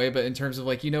same way, but in terms of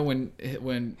like, you know, when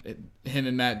him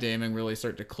and Matt Damon really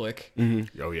start to click.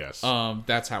 Mm-hmm. Oh yes.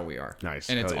 That's how we are. Nice.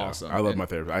 And it's awesome. I love my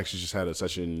therapist. I actually just had a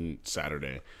session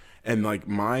Saturday, and like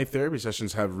my therapy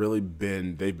sessions have really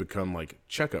they've become like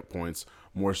checkup points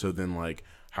more so than like,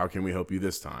 how can we help you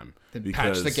this time?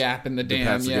 Patch the gap in the dam.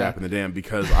 Patch the gap in the dam,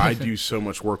 because I do so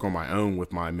much work on my own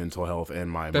with my mental health and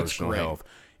my emotional health.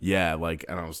 Yeah, like,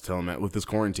 and I was telling Matt, with this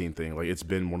quarantine thing, like, it's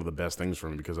been one of the best things for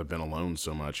me because I've been alone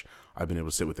so much. I've been able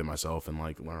to sit within myself and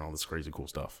like learn all this crazy cool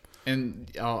stuff.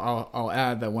 And I'll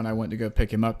add that when I went to go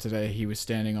pick him up today, he was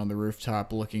standing on the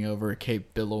rooftop looking over a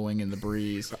cape billowing in the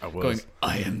breeze, going,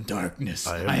 "I am darkness.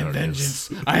 I am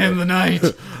vengeance. I am the night.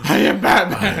 I am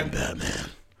Batman. I am Batman."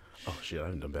 Oh shit, I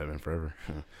haven't done Batman forever.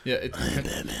 Yeah, I am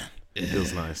Batman. It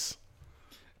feels nice.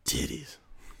 Titties.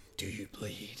 Do you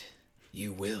bleed?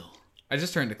 You will. I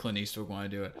just turned to Clint Eastwood when I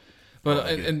do it.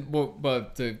 But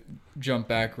but to jump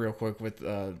back real quick with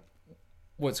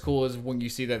what's cool is when you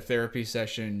see that therapy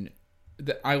session.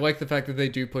 I like the fact that they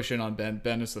do push in on Ben.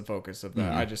 Ben is the focus of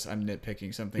that. Mm-hmm. I'm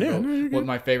nitpicking something.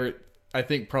 Yeah, I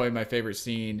think probably my favorite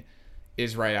scene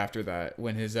is right after that,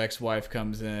 when his ex-wife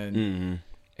comes in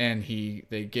and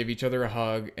they give each other a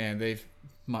hug, and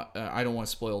I don't want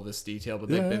to spoil this detail, but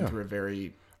they've been through a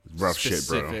very rough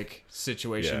specific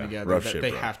situation together that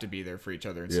they have to be there for each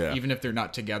other. And so even if they're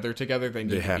not together, they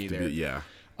need to be there.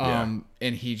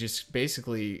 And he just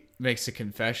basically makes a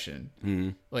confession. Mm-hmm.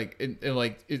 Like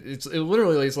it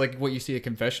literally is like what you see a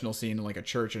confessional scene in like a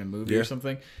church in a movie or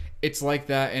something. It's like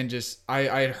that. And just I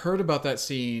had heard about that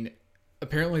scene.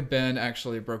 Apparently Ben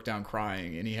actually broke down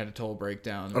crying, and he had a total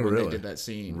breakdown when they did that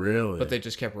scene. Really? But they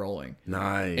just kept rolling.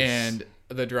 Nice. And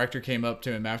the director came up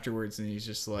to him afterwards, and he's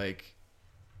just like,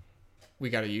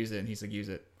 "We got to use it." And he's like, "Use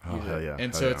it." Oh, hell yeah.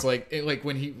 And so it's like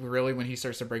when he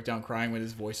starts to break down crying, when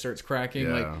his voice starts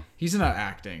cracking, like, he's not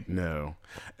acting. No.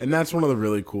 And that's one of the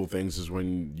really cool things, is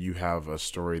when you have a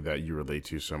story that you relate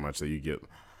to so much that you get,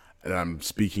 and I'm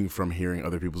speaking from hearing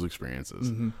other people's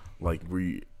experiences, like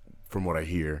from what I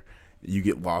hear, you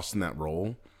get lost in that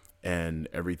role, and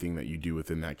everything that you do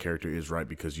within that character is right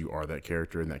because you are that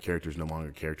character, and that character is no longer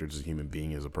a character, it's a human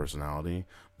being, as a personality.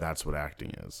 That's what acting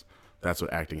is. That's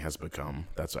what acting has become.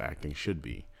 That's what acting should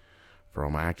be. For all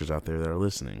my actors out there that are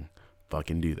listening,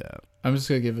 fucking do that. I'm just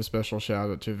going to give a special shout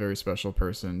out to a very special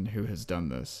person who has done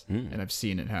this, and I've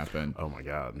seen it happen. Oh my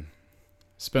God.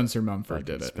 Spencer Mumford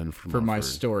did it for my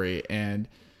story, and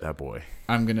that boy.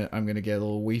 I'm gonna get a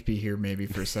little weepy here maybe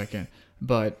for a second,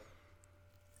 but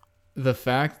the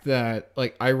fact that,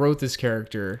 like, I wrote this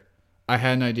character, I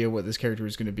had an idea what this character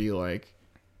was going to be like.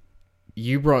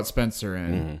 You brought Spencer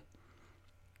in. Mm-hmm.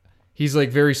 He's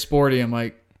like very sporty. I'm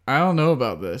like, I don't know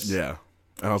about this. Yeah.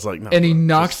 And I was like, no. And he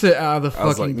knocks it out of the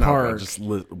fucking park. Just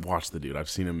watch the dude. I've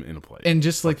seen him in a play. And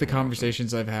just like the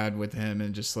conversations I've had with him,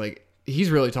 and just like,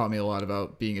 he's really taught me a lot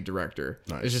about being a director.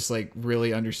 Nice. It's just like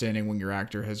really understanding when your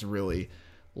actor has really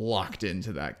locked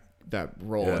into that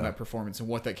role and that performance, and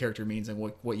what that character means, and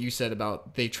what you said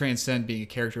about they transcend being a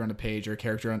character on a page or a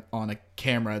character on a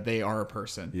camera. They are a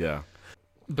person. Yeah.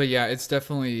 But yeah, it's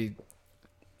definitely,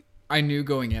 I knew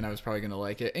going in I was probably going to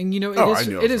like it. And, you know,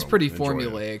 it is pretty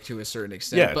formulaic to a certain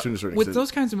extent. Yeah, but to a certain with extent.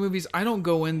 Those kinds of movies, I don't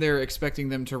go in there expecting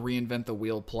them to reinvent the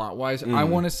wheel plot-wise. I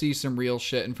want to see some real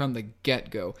shit. And from the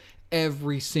get-go,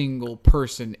 every single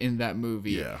person in that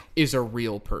movie is a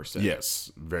real person.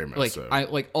 Yes, very much like, so.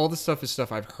 All this stuff is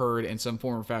stuff I've heard in some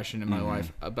form or fashion in my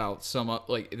life about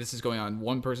like, this is going on in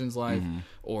one person's life,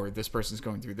 or this person's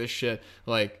going through this shit.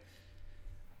 Like,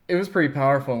 it was pretty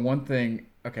powerful. And one thing,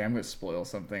 okay, I'm going to spoil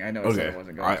something. I know I said I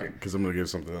wasn't going to. Because I'm going to give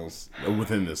something else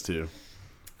within this too.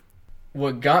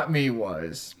 What got me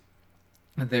was,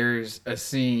 there's a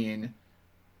scene.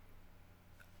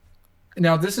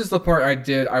 Now, this is the part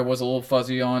I was a little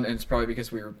fuzzy on, and it's probably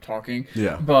because we were talking.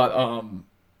 Yeah. But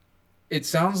It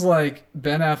sounds like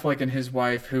Ben Affleck and his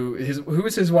wife, who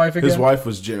was his wife again? His wife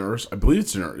was Jen Erso. I believe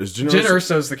it's Jen Erso. Jen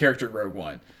Erso's the character in Rogue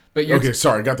One. But okay,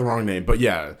 sorry, I got the wrong name. But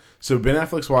yeah, so Ben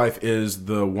Affleck's wife is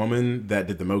the woman that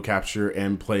did the mo capture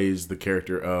and plays the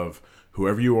character of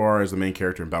whoever you are as the main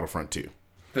character in Battlefront 2.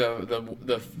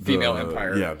 The female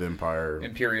Empire. Yeah, the Empire.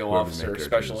 Imperial officer,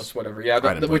 specialist, whatever. Yeah,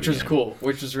 which was cool.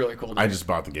 Which was really cool. I just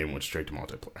bought the game and went straight to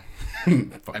multiplayer.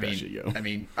 That shit, yo.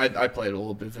 I played a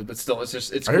little bit, but still,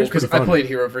 it's cool because I played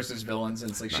hero versus villains,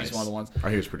 and it's like she's one of the ones.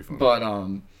 I hear it's pretty fun.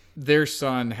 But their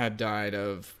son had died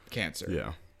of cancer.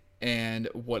 Yeah. And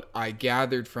what I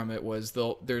gathered from it was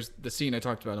there's the scene I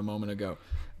talked about a moment ago.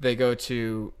 They go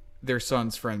to their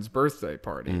son's friend's birthday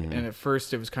party, and at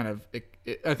first it was kind of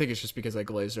I think it's just because I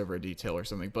glazed over a detail or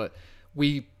something, but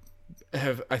we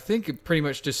have, I think, pretty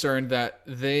much discerned that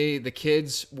the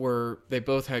kids they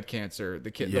both had cancer.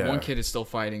 The one kid is still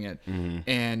fighting it,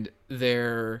 and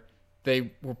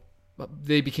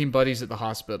they became buddies at the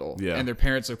hospital, and their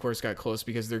parents, of course, got close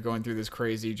because they're going through this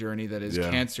crazy journey that is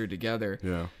cancer together.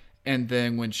 Yeah. And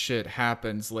then when shit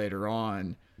happens later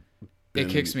on, it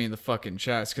kicks me in the fucking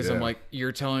chest because I'm like,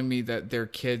 you're telling me that their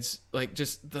kids, like,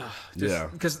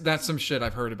 because that's some shit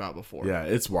I've heard about before. Yeah,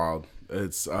 it's wild.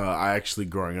 It's I actually,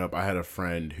 growing up, I had a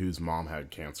friend whose mom had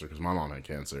cancer because my mom had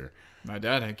cancer. My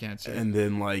dad had cancer. And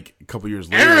then, like, a couple years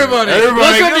later, everybody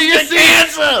get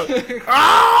cancer.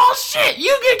 Oh shit,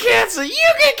 you get cancer.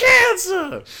 You get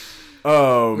cancer.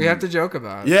 We have to joke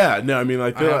about it. Yeah, no, I mean,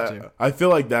 I feel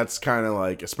like that's kind of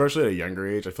like, especially at a younger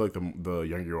age, I feel like the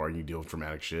younger you are and you deal with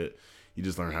traumatic shit, you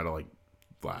just learn how to, like,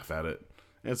 laugh at it.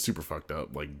 And it's super fucked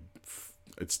up. Like,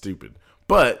 it's stupid.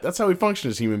 But that's how we function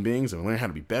as human beings, and we learn how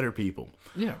to be better people.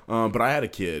 Yeah. But I had a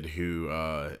kid who,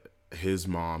 his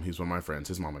mom, he's one of my friends,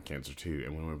 his mom had cancer too,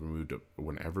 and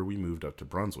whenever we moved up to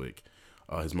Brunswick,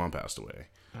 his mom passed away.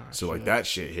 Oh, so like that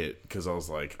shit hit because I was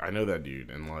like, I know that dude,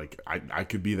 and like I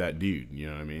could be that dude, you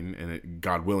know what I mean? And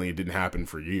God willing, it didn't happen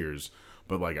for years,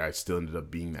 but like I still ended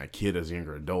up being that kid as a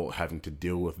younger adult, having to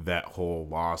deal with that whole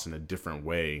loss in a different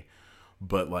way.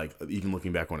 But like even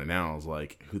looking back on it now, I was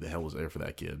like, who the hell was there for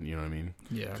that kid? You know what I mean?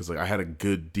 Yeah. Because like I had a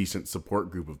good, decent support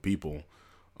group of people,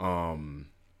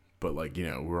 but like, you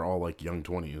know, we're all like young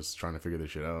 20s trying to figure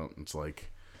this shit out. It's like,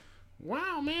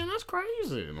 wow, man, that's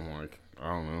crazy. And I'm like, I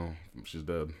don't know. She's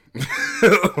dead.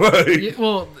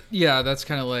 That's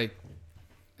kind of like,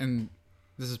 and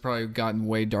this has probably gotten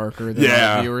way darker than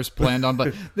our viewers planned on,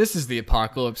 but this is the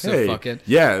apocalypse, so fuck it.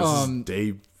 Yeah, this is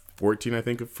day 14, I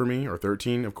think, for me, or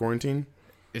 13 of quarantine.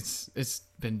 It's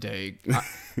been day.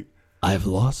 I've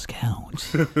lost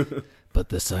count, but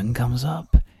the sun comes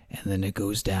up, and then it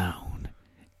goes down,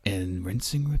 and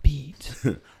rinse and repeat.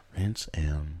 Rinse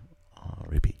and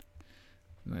repeat.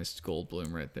 Nice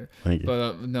Goldblum right there. Thank you. But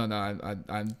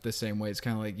I'm the same way. It's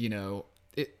kind of like, you know,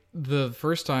 the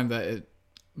first time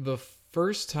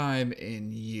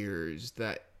in years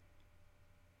that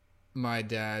my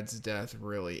dad's death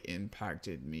really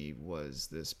impacted me was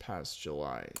this past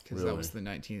July, because that was the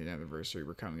 19th anniversary.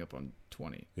 We're coming up on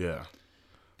 20. Yeah.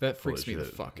 That freaks me the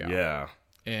fuck out. Yeah.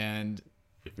 And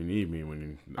if you need me when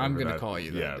you, I'm gonna call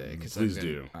you that day. Please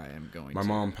do. I am going. My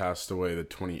mom passed away the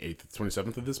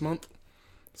 27th of this month.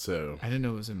 So I didn't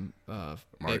know it was in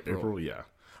April. Yeah,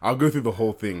 I'll go through the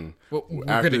whole thing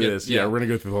after this. We're gonna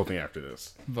go through the whole thing after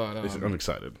this. But I'm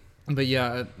excited. But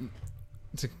yeah,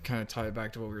 to kind of tie it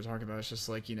back to what we were talking about, it's just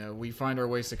like, you know, we find our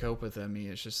ways to cope with them.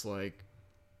 It's just like,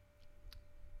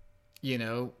 you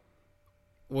know,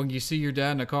 when you see your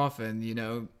dad in a coffin, you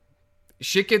know,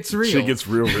 shit gets real. Shit gets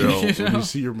real. You know? When you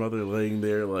see your mother laying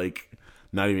there, like,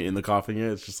 not even in the coffin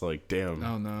yet, it's just like, damn.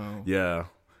 Oh no. Yeah.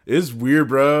 It's weird,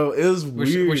 bro. It's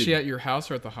weird. Was she at your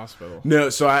house or at the hospital? No,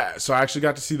 so I actually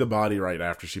got to see the body right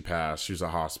after she passed. She was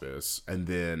at hospice, and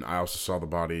then I also saw the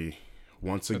body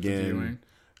once again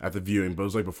at the viewing. But it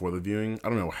was like before the viewing. I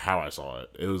don't know how I saw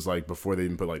it. It was like before they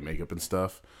even put like makeup and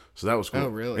stuff. So that was cool. Oh,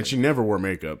 really? And she never wore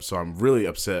makeup, so I'm really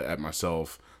upset at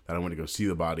myself that I went to go see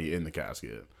the body in the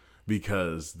casket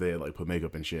because they had like put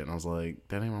makeup and shit, and I was like,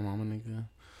 that ain't my mama, nigga.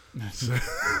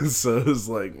 So it was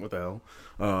like, what the hell?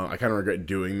 I kind of regret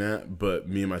doing that, but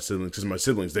me and my siblings, because my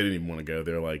siblings, they didn't even want to go.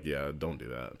 They're like, yeah, don't do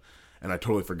that. And I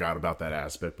totally forgot about that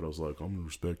aspect, but I was like, I'm going to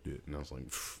respect it. And I was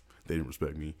like, they didn't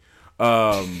respect me.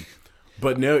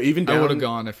 But no, even down, I would have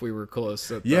gone if we were close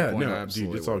at that point. No,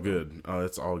 dude, it's all good.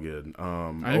 It's all good.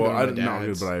 I didn't not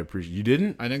good, but I appreciate. You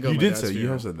didn't? I didn't go. You did say you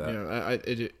have said that.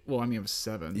 Yeah, I mean, I was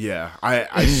 7. Yeah,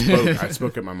 I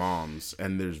spoke at my mom's,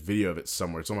 and there's video of it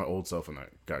somewhere. It's on my old cell phone that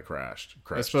got crashed.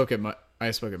 I spoke at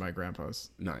my grandpa's.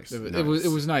 Nice. It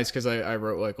was nice because I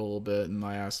wrote like a little bit, and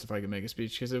I asked if I could make a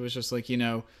speech because it was just like, you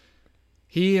know,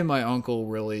 he and my uncle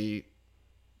really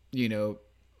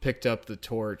picked up the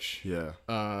torch. Yeah.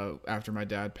 After my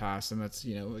dad passed, and that's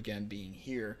again being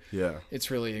here. Yeah.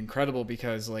 It's really incredible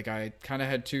because like I kind of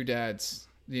had two dads.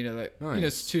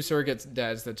 Nice. Two surrogate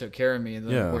dads that took care of me, and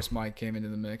then of course Mike came into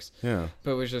the mix. Yeah.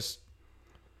 But it was just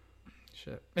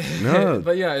shit. No.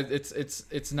 But yeah,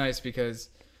 it's nice because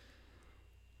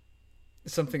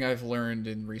something I've learned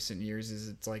in recent years is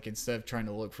it's like instead of trying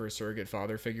to look for a surrogate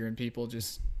father figure in people,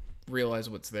 just realize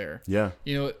what's there. Yeah.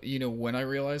 You know when I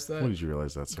realized that? When did you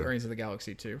realize that, sir? Guardians of the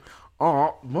Galaxy 2.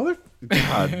 Oh, God,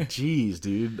 jeez,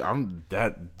 dude. Don't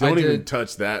even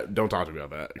touch that. Don't talk to me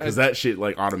about that. Because that shit,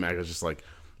 like, automatically is just like,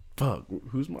 fuck,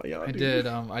 who's my yacht?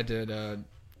 I did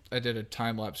a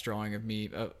time-lapse drawing of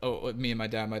me and my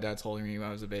dad. My dad's holding me when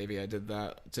I was a baby. I did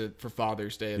that for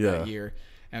Father's Day of that year.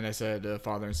 And I said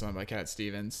Father and Son by Cat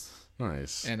Stevens.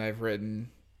 Nice. And I've written,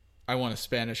 I want a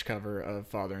Spanish cover of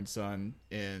Father and Son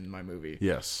in my movie.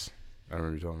 Yes. I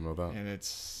remember you talking about that. And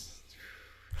it's...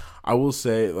 I will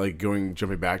say, like,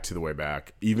 jumping back to the way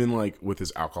back, even, like, with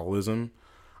his alcoholism,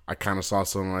 I kind of saw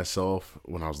some of myself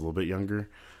when I was a little bit younger.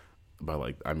 By,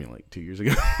 like, 2 years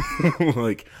ago.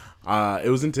 Like, it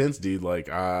was intense, dude. Like,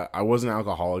 I wasn't an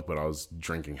alcoholic, but I was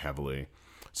drinking heavily.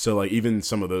 So, like, even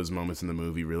some of those moments in the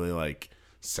movie really, like,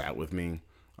 sat with me.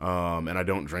 And I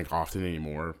don't drink often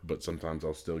anymore, but sometimes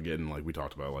I'll still get in, like we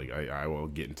talked about, like, I will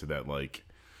get into that, like,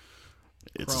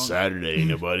 it's a Saturday, ain't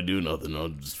nobody do nothing. I'll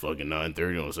just fucking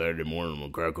 9:30 on a Saturday morning. I'm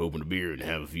gonna crack open a beer and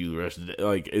have a few the rest of the day.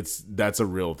 Like, that's a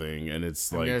real thing, and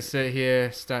it's like... I'm gonna sit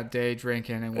here, start day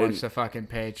drinking, and watch the fucking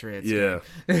Patriots. Yeah.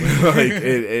 Like,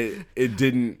 it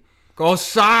didn't... Go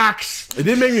Sox! It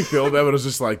didn't make me feel bad, but it was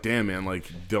just like, damn, man, like,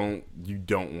 you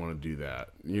don't want to do that.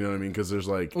 You know what I mean? Because there's,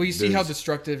 like... Well, you see how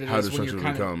destructive it is when you're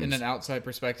kind becomes. of in an outside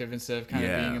perspective instead of kind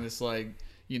of being in this, like,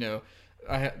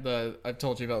 I've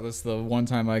told you about this the one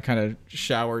time I kind of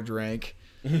shower drank.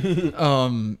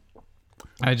 I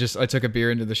took a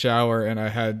beer into the shower and I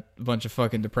had a bunch of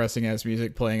fucking depressing ass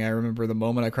music playing. I remember the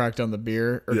moment I cracked open the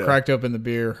beer,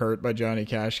 Hurt by Johnny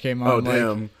Cash came on. Oh,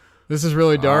 damn. This is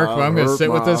really dark, but I'm going to sit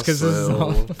with this because this is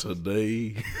all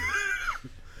today.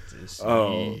 To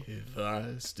see if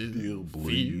I still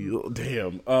feel.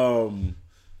 Damn.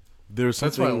 There's something...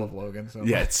 That's why I love Logan so much.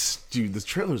 Yeah, dude, this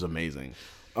trailer's amazing.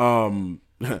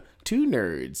 Two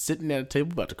nerds sitting at a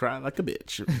table about to cry like a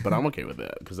bitch, but I'm okay with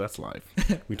that because that's life.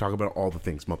 We talk about all the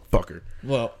things, motherfucker.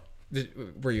 Well,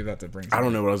 were you about to bring something? I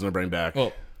don't know what I was gonna bring back.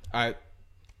 Well,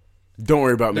 don't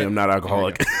worry about me. I'm not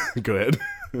alcoholic. Go ahead.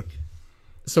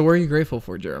 So what are you grateful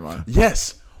for, Jeremiah?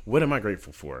 Yes. What am I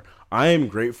grateful for? I am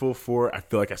grateful for, I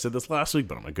feel like I said this last week,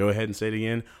 but I'm going to go ahead and say it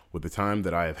again, with the time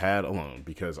that I have had alone,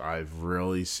 because I've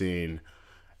really seen,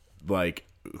 like,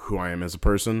 who I am as a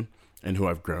person and who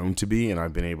I've grown to be, and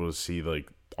I've been able to see, like,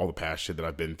 all the past shit that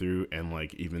I've been through, and,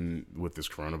 like, even with this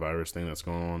coronavirus thing that's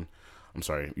going on,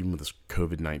 even with this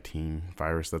COVID-19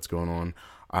 virus that's going on,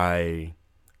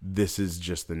 this is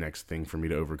just the next thing for me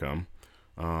to overcome,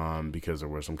 because there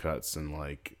were some cuts, and,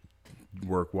 like,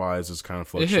 work-wise is kind of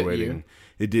fluctuating.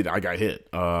 It did. I got hit.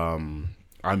 I'm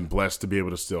blessed to be able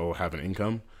to still have an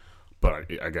income,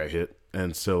 but I got hit.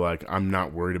 And so, like, I'm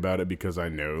not worried about it because I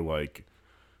know, like,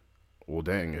 well,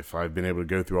 dang, if I've been able to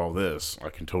go through all this, I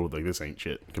can totally, like, this ain't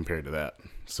shit compared to that.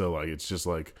 So, like, it's just,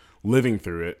 like, living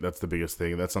through it. That's the biggest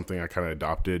thing. That's something I kind of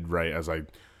adopted right as I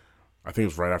think it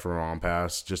was right after my mom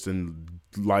passed. Just in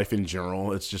life in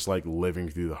general, it's just, like, living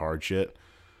through the hard shit.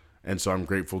 And so I'm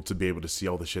grateful to be able to see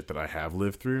all the shit that I have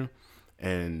lived through.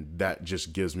 And that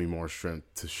just gives me more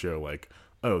strength to show, like,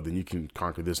 oh, then you can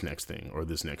conquer this next thing or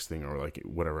like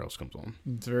whatever else comes on.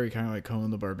 It's very kind of like Conan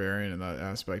the Barbarian in that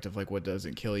aspect of, like, what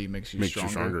doesn't kill you makes you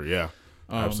stronger. Yeah,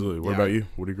 absolutely. What about you?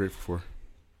 What are you grateful for?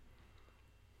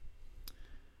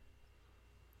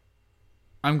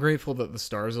 I'm grateful that the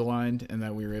stars aligned and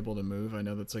that we were able to move. I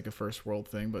know that's, like, a first world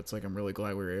thing, but it's like I'm really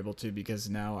glad we were able to, because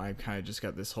now I've kind of just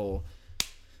got this whole...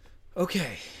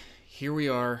 Okay, here we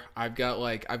are. I've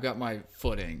got my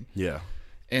footing. Yeah.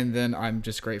 And then I'm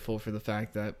just grateful for the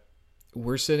fact that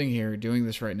we're sitting here doing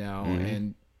this right now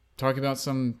and talking about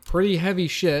some pretty heavy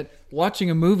shit, watching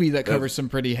a movie that covers some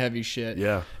pretty heavy shit.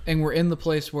 Yeah. And we're in the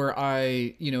place where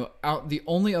the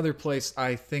only other place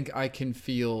I think I can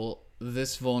feel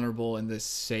this vulnerable and this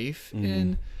safe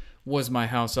in was my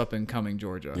house up in Cumming,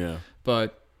 Georgia. Yeah.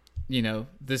 But,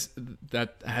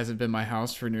 that hasn't been my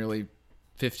house for nearly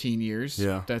 15 years.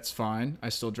 Yeah. That's fine. I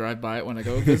still drive by it when I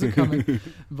go visit Cumming.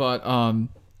 But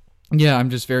yeah, I'm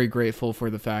just very grateful for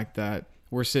the fact that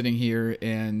we're sitting here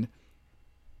in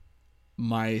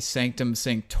my sanctum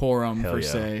sanctorum,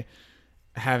 se,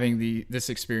 having this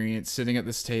experience, sitting at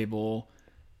this table.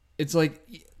 It's like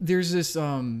there's this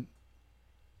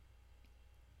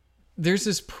there's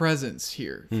this presence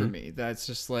here for me that's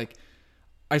just like,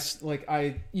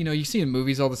 you see in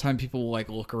movies all the time, people will like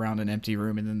look around an empty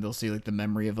room and then they'll see like the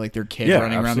memory of like their kid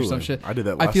running around or some shit. I did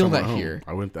that last I feel time that at home. here.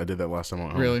 I did that last time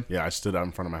at home. Really? Yeah, I stood out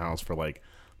in front of my house for like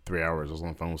 3 hours. I was on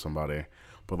the phone with somebody.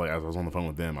 But like as I was on the phone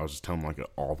with them, I was just telling them like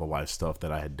all the life stuff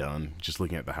that I had done, just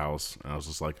looking at the house. And I was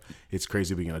just like, it's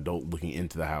crazy being an adult looking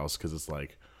into the house, because it's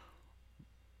like,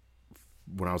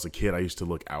 when I was a kid, I used to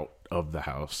look out of the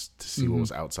house to see what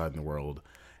was outside in the world.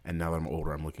 And now that I'm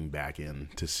older, I'm looking back in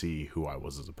to see who I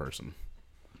was as a person.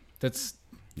 That's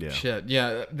shit.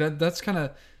 Yeah, that's kind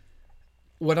of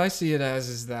what I see it as,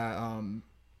 is that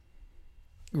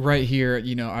right here,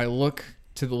 I look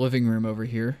to the living room over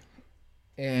here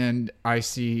and I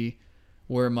see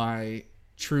where my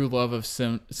true love of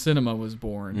cinema was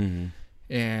born.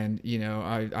 And,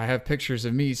 I have pictures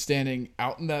of me standing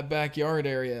out in that backyard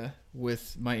area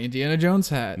with my Indiana Jones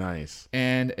hat. Nice.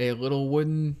 And a little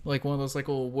wooden, like one of those like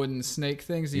little wooden snake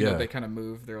things. You know, they kind of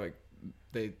move. They're like,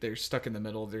 they're stuck in the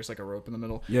middle. There's like a rope in the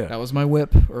middle. Yeah. That was my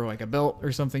whip, or like a belt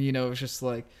or something. It was just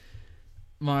like,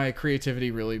 my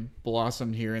creativity really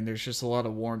blossomed here. And there's just a lot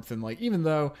of warmth. And like, even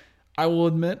though I will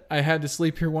admit I had to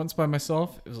sleep here once by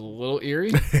myself, it was a little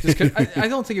eerie. Just 'cause I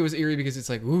don't think it was eerie because it's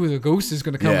like, ooh, the ghost is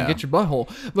going to come and get your butthole.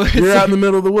 But you're out like, in the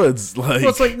middle of the woods. Well,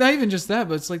 it's like not even just that,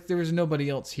 but it's like there was nobody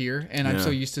else here. And I'm so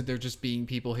used to there just being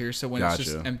people here. So when it's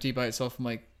just empty by itself, I'm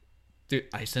like, dude,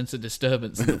 I sense a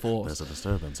disturbance in the force. There's a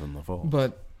disturbance in the force.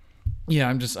 But yeah,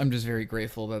 I'm just very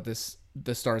grateful that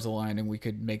the stars aligned and we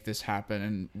could make this happen,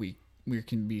 and we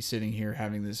can be sitting here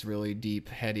having this really deep,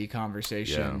 heady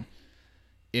conversation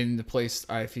in the place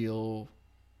I feel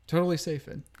totally safe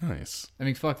in. Nice. I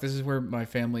mean, fuck, this is where my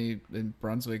family in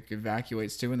Brunswick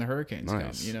evacuates to when the hurricanes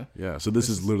come, Yeah, so this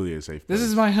is literally a safe place. This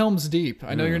is my Helm's Deep.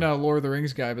 I know you're not a Lord of the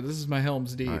Rings guy, but this is my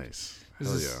Helm's Deep. Nice.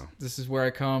 This is where I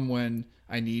come when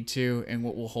I need to, and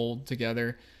what will hold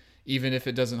together. Even if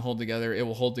it doesn't hold together, it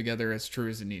will hold together as true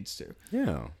as it needs to.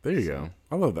 Yeah, there you go.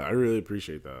 I love that. I really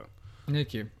appreciate that.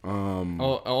 Thank you.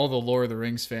 All the Lord of the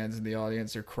Rings fans in the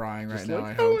audience are crying right now.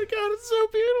 Like, oh my god, it's so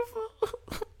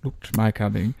beautiful. Look to my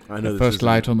coming. I know the first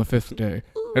light on the fifth day.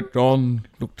 At dawn,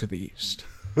 look to the east.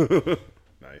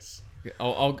 Nice.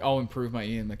 I'll improve my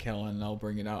Ian McKellen and I'll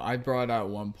bring it out. I brought it out at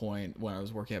one point when I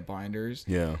was working at Binders.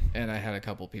 Yeah. And I had a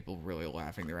couple people really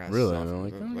laughing their asses off.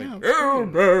 Really?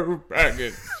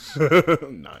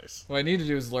 Nice. What I need to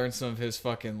do is learn some of his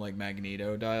fucking like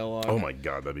Magneto dialogue. Oh my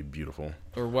god, that'd be beautiful.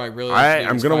 Or what I really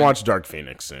I'm going to watch Dark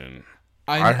Phoenix soon.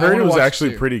 I heard it was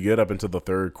actually pretty good up until the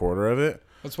third quarter of it.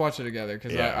 Let's watch it together,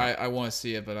 because I want to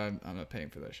see it, but I'm not paying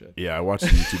for that shit. Yeah, I watched a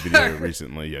YouTube video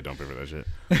recently. Yeah, don't pay for that shit.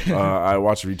 I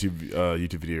watched a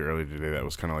YouTube video earlier today that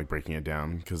was kind of like breaking it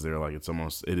down, because they're like,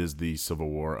 it is the Civil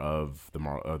War of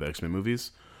the X-Men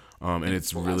movies, and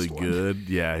it's really good.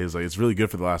 Yeah, he was like, it's really good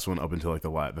for the last one up until like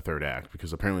the third act,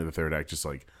 because apparently the third act just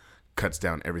like cuts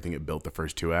down everything it built the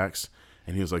first two acts.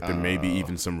 And he was like, there may be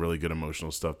even some really good emotional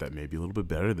stuff that may be a little bit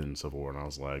better than Civil War. And I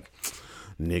was like,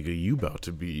 nigga, you about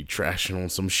to be trashing on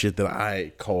some shit that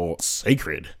I call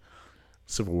sacred.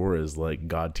 Civil War is like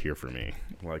God tier for me.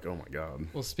 Like, oh my God.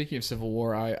 Well, speaking of Civil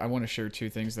War, I want to share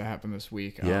two things that happened this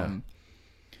week. Yeah.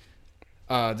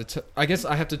 I guess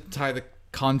I have to tie the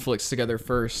conflicts together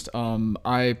first.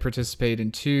 I participate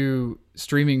in two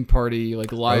streaming party,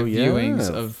 like live viewings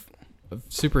of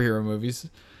superhero movies.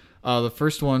 The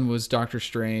first one was Doctor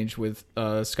Strange with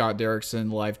Scott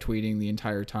Derrickson live tweeting the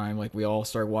entire time. Like, we all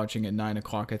started watching at 9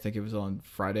 o'clock. I think it was on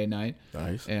Friday night.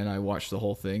 Nice. And I watched the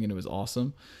whole thing, and it was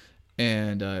awesome.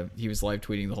 And he was live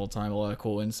tweeting the whole time. A lot of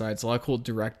cool insights, a lot of cool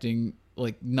directing,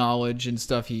 like knowledge and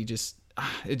stuff. It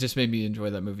just made me enjoy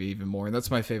that movie even more. And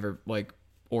that's my favorite like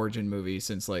origin movie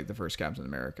since like the first Captain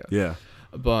America. Yeah.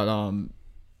 But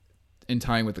in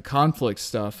tying with the conflict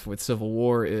stuff with Civil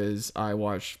War is I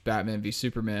watched Batman v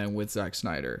Superman with Zack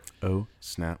Snyder. Oh,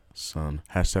 snap, son.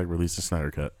 Hashtag release the Snyder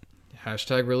Cut.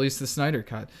 Hashtag release the Snyder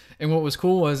Cut. And what was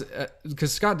cool was,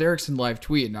 because Scott Derrickson live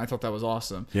tweeted, and I thought that was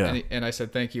awesome. Yeah. And I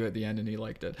said thank you at the end, and he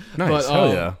liked it. Nice,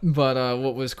 hell yeah. But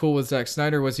what was cool with Zack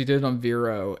Snyder was he did it on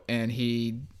Vero, and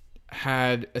he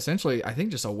had essentially, I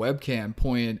think, just a webcam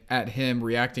pointed at him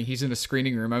reacting. He's in a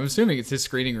screening room. I'm assuming it's his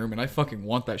screening room, and I fucking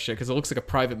want that shit because it looks like a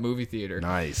private movie theater.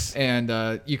 Nice.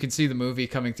 And you can see the movie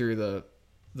coming through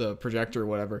the projector or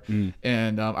whatever.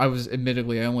 And I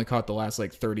only caught the last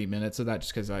like 30 minutes of that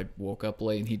just because I woke up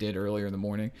late, and he did earlier in the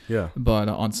morning. Yeah. But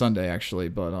on Sunday actually.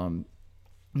 But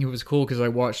it was cool because I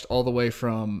watched all the way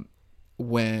from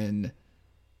when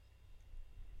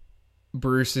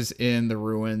Bruce is in the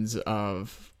ruins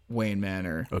of Wayne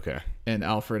Manor. Okay. And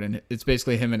Alfred, and it's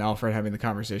basically him and Alfred having the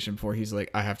conversation before he's like,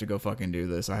 I have to go fucking do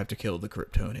this. I have to kill the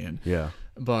Kryptonian. Yeah.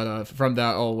 But from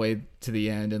that all the way to the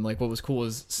end, and like what was cool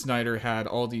is Snyder had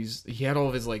all of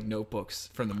his like notebooks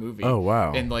from the movie. Oh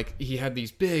wow. And like he had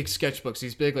these big sketchbooks,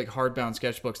 these big like hardbound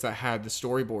sketchbooks that had the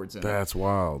storyboards in That's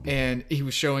wild. And he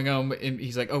was showing them, and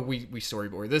he's like, oh, we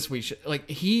storyboard this. We should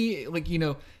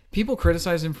people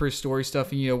criticize him for his story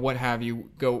stuff and what have you.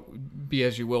 Go be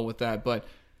as you will with that, but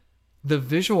the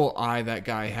visual eye that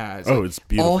guy has. It's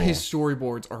beautiful. All his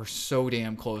storyboards are so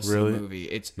damn close to the movie.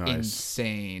 It's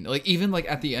insane. Like even like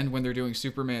at the end when they're doing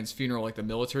Superman's funeral, like the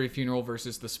military funeral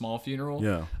versus the small funeral.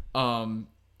 Yeah.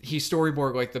 He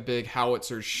storyboarded like the big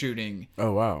howitzers shooting.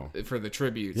 Oh wow. For the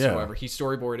tributes. Yeah. However, he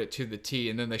storyboarded it to the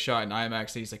T, and then they shot in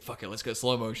IMAX. And he's like, "Fuck it, let's go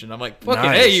slow motion." I'm like,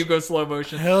 "Fucking hey, you go slow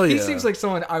motion." Hell yeah. He seems like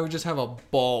someone I would just have a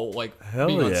ball like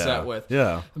being on set with.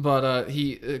 Yeah. But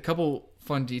a couple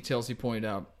fun details he pointed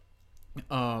out.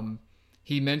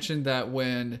 He mentioned that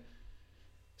when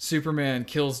Superman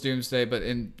kills Doomsday, but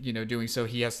in doing so,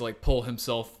 he has to like pull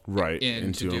himself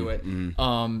in to do it.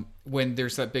 Mm. When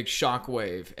there's that big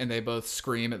shockwave and they both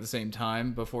scream at the same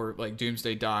time before like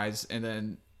Doomsday dies and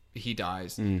then he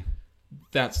dies. Mm.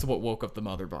 That's what woke up the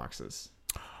mother boxes.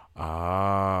 And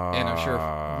I'm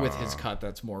sure with his cut,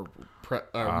 that's more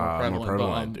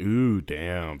prevalent. Ooh,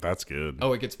 damn, that's good.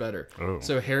 Oh, it gets better. Oh.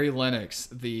 So Harry Lennox,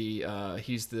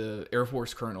 he's the Air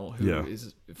Force colonel who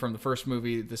is from the first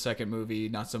movie, the second movie,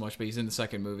 not so much, but he's in the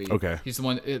second movie. Okay. He's the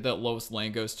one that Lois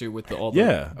Lane goes to with all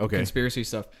the conspiracy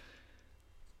stuff.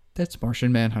 That's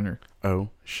Martian Manhunter. Oh,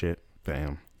 shit.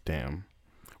 Damn.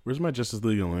 Where's my Justice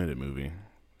League Unlimited movie?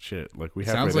 Shit, like we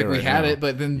have. Sounds like we had it,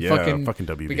 but then fucking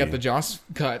WB. We got the Joss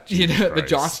cut, the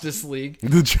Justice League.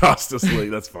 The Justice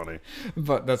League, that's funny.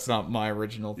 But that's not my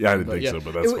original thing. Yeah, I didn't think so,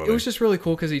 but that's funny. It was just really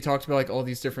cool because he talked about like all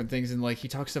these different things, and like he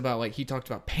talked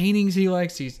about paintings he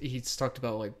likes. He's talked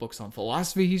about like books on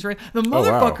philosophy he's read. The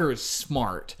motherfucker is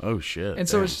smart. Oh shit! And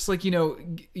so it's just like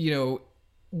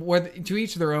whether, to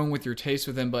each their own with your taste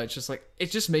with him, but it's just like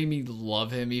it just made me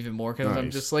love him even more because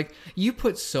I'm just like, you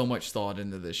put so much thought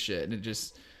into this shit, and it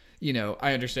just.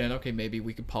 I understand. Okay, maybe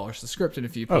we could polish the script in a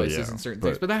few places and certain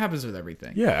things, but that happens with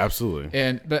everything. Yeah, absolutely.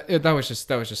 And that was just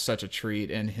such a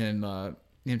treat. And him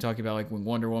talking about like when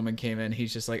Wonder Woman came in,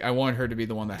 he's just like, I wanted her to be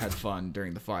the one that had fun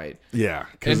during the fight. Yeah,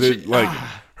 because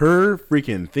her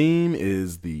freaking theme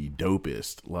is the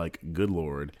dopest. Like, good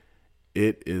lord,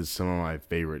 it is some of my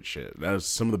favorite shit. That is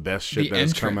some of the best shit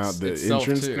that's come out. The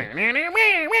entrance.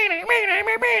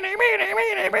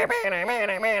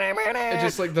 It's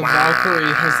just like the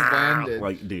Valkyrie has landed.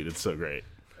 Like, dude, it's so great.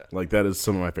 Like, that is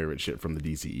some of my favorite shit from the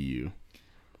DCEU.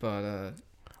 But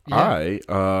I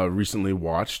recently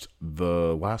watched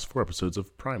the last 4 episodes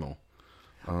of Primal.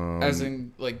 As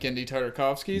in, like, Genndy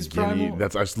Tartakovsky's Primal?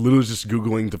 I was literally just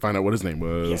Googling to find out what his name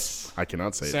was. Yes. I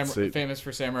cannot say it. Famous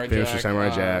for Samurai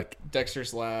Jack.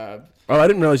 Dexter's Lab. Oh, I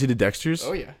didn't realize he did Dexter's?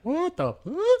 Oh, yeah. What the?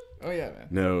 Oh, yeah, man.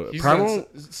 No. He's Primal?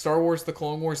 Star Wars, The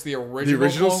Clone Wars, the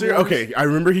original series? Okay, I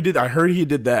remember he did. I heard he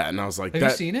did that, and I was like, have you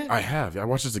seen it? I have. I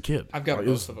watched it as a kid. I've got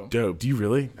most of them. Dope. Do you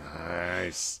really?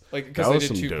 Nice. Like, because they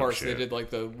did 2 parts. Shit. They did, like,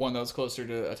 the one that was closer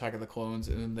to Attack of the Clones,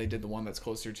 and then they did the one that's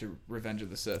closer to Revenge of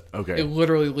the Sith. Okay. It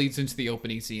literally leads into the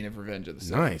opening scene of Revenge of the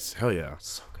Sith. Nice. Hell yeah.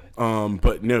 So good.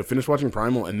 But no, finished watching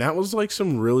Primal, and that was, like,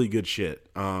 some really good shit.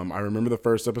 I remember the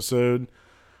first episode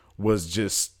was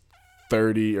just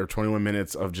 30 or 21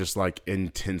 minutes of just like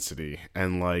intensity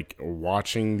and like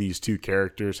watching these 2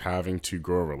 characters having to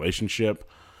grow a relationship.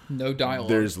 No dialogue.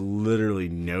 There's literally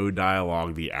no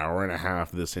dialogue the hour and a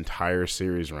half this entire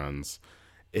series runs.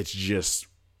 It's just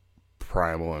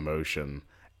primal emotion,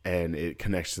 and it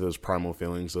connects to those primal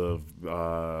feelings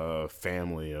of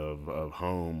family, of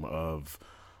home,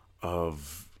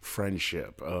 of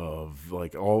friendship, of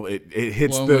like all it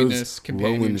hits loneliness, those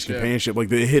companionship,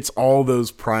 like it hits all those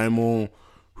primal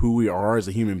who we are as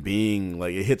a human being.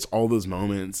 Like it hits all those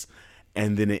moments,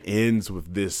 and then it ends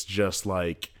with this just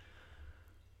like,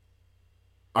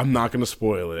 I'm not gonna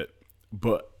spoil it,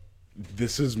 but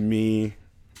this is me,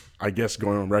 I guess,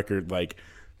 going on record, like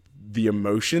the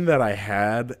emotion that I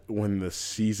had when the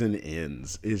season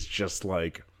ends is just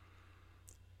like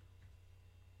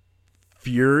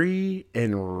fury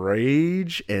and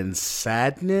rage and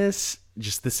sadness,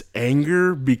 just this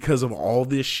anger because of all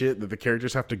this shit that the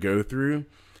characters have to go through,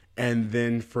 and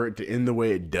then for it to end the way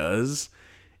it does,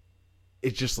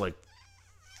 it's just like,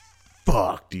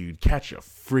 fuck, dude, catch a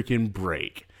freaking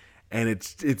break. And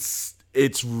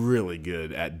it's really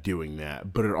good at doing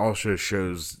that, but it also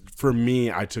shows, for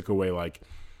me, I took away like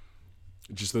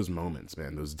just those moments,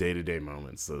 man, those day-to-day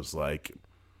moments, those like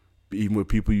even with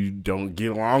people you don't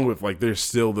get along with, like there's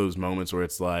still those moments where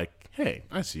it's like, hey,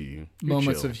 I see you.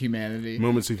 Moments of humanity.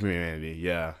 Moments of humanity,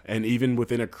 yeah. And even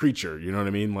within a creature, you know what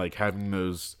I mean? Like having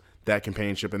that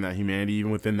companionship and that humanity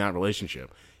even within that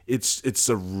relationship. It's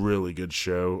a really good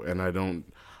show, and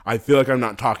I feel like I'm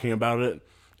not talking about it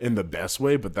in the best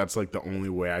way, but that's like the only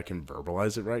way I can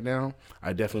verbalize it right now.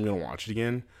 I definitely gonna watch it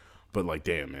again. But like,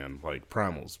 damn, man, like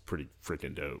Primal's pretty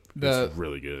freaking dope. It's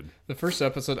really good. The first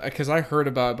episode, because I heard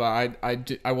about it,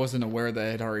 but I wasn't aware that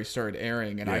it had already started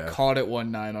airing, and I caught it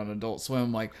one night on Adult Swim.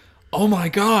 I'm like, oh my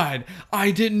god,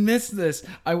 I didn't miss this.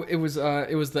 It was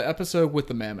the episode with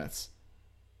the mammoths.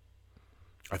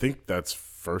 I think that's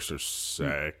first or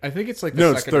second. I think it's like the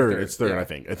second it's third. Or third. It's they're. Yeah. I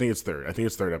think it's third. I think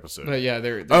it's third episode. But yeah,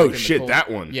 they're oh like shit,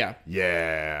 that one. Yeah.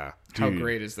 Yeah. How Dude,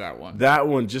 great is that one? That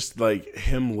one, just like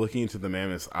him looking into the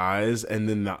mammoth's eyes, and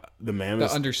then the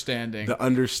mammoth's understanding. The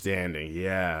understanding,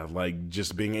 yeah, like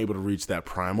just being able to reach that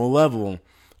primal level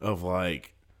of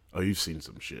like, oh, you've seen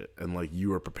some shit, and like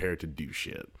you are prepared to do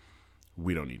shit.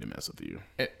 We don't need to mess with you.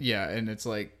 Yeah, and it's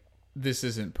like this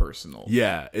isn't personal.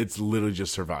 Yeah, it's literally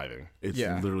just surviving. It's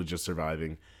literally just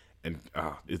surviving, and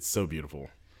it's so beautiful.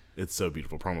 It's so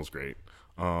beautiful. Primal's great.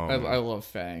 I love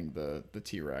Fang, the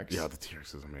T-Rex. Yeah, the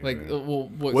T-Rex is amazing. Like,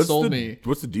 what sold me?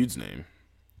 What's the dude's name?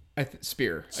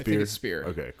 Spear. I think it's Spear.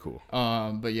 Okay, cool.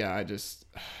 But yeah,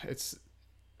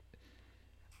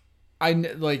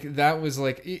 that was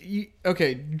like,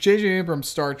 okay, J.J. Abrams'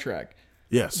 Star Trek.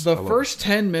 Yes. The first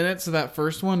 10 minutes of that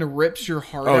first one rips your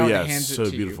heart out and hands it to you. Oh, yeah,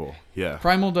 so beautiful. Yeah.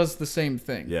 Primal does the same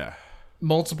thing. Yeah.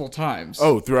 Multiple times.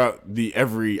 Oh, throughout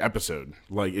every episode.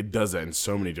 Like, it does that in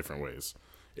so many different ways.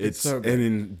 It's so good. And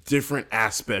in different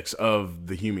aspects of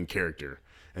the human character.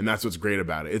 And that's what's great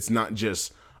about it. It's not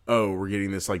just, oh, we're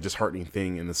getting this like disheartening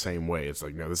thing in the same way. It's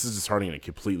like, no, this is disheartening in a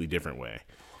completely different way.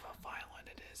 I love how violent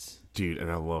it is. Dude,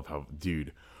 and I love how,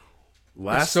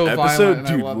 last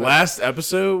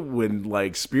episode when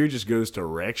like Spear just goes to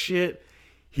wreck shit,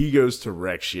 he goes to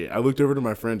wreck shit. I looked over to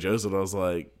my friend Joseph and I was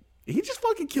like, he just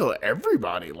fucking killed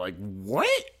everybody. Like,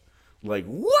 what? Like,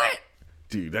 what?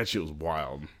 Dude, that shit was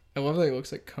wild. I love that he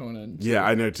looks like Conan. Too. Yeah,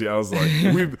 I know too. I was like,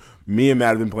 me and Matt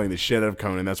have been playing the shit out of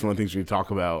Conan. That's one of the things we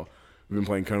talk about. We've been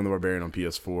playing Conan the Barbarian on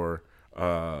PS4.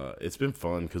 It's been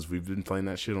fun because we've been playing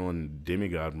that shit on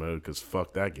demigod mode because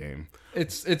fuck that game.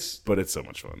 But it's so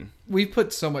much fun. We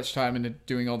put so much time into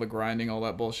doing all the grinding, all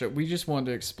that bullshit. We just wanted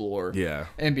to explore,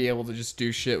 and be able to just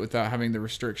do shit without having the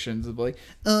restrictions of like,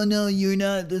 oh no, you're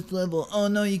not at this level. Oh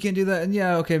no, you can't do that. And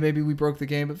yeah, okay, maybe we broke the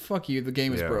game, but fuck you, the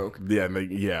game is broke. Yeah,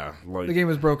 like the game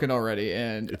was broken already.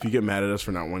 And if you get mad at us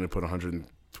for not wanting to put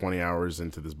 120 hours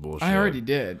into this bullshit, I already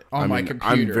did on my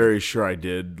computer. I'm very sure I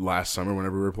did last summer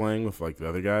whenever we were playing with like the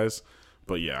other guys.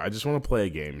 But yeah, I just want to play a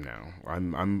game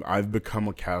now. I've become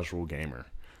a casual gamer.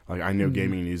 Like I know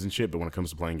gaming news and shit, but when it comes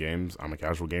to playing games, I'm a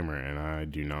casual gamer, and I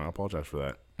do not apologize for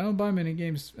that. I don't buy many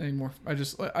games anymore.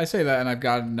 I say that, and I've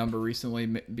got a number recently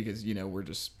because we're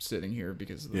just sitting here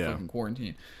because of the fucking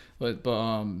quarantine. But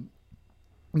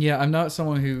yeah, I'm not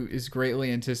someone who is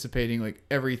greatly anticipating like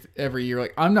every year.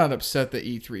 Like I'm not upset that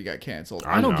E3 got canceled.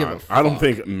 I don't give a fuck. I don't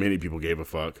think many people gave a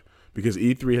fuck. Because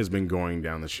E3 has been going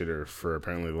down the shitter for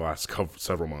apparently the last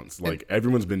several months. Like,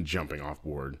 everyone's been jumping off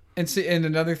board. And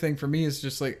another thing for me is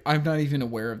just, like, I'm not even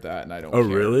aware of that, and I don't care. Oh,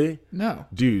 really? No.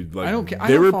 Dude, like, I don't care.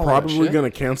 They were probably going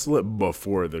to cancel it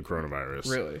before the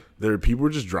coronavirus. Really? People were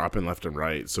just dropping left and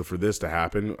right. So for this to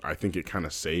happen, I think it kind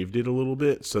of saved it a little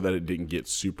bit so that it didn't get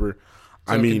super...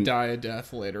 So it could die a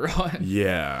death later on.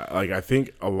 Yeah. Like, I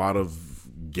think a lot of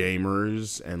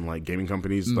gamers and like gaming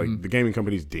companies, like the gaming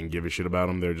companies didn't give a shit about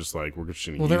them. They're just like, we're just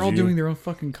gonna they're all doing their own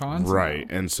fucking cons, right?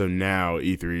 now. And so now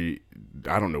E3,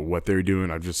 I don't know what they're doing.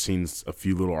 I've just seen a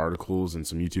few little articles and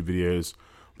some YouTube videos,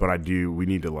 but we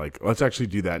need to like, let's actually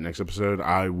do that next episode.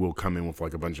 I will come in with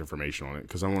like a bunch of information on it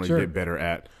because I want to get better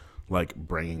at like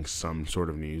bringing some sort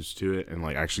of news to it and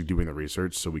like actually doing the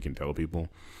research so we can tell people,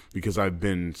 because I've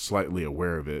been slightly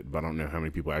aware of it, but I don't know how many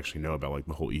people actually know about like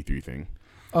the whole E3 thing.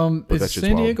 Is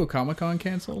San Diego Comic-Con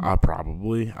canceled?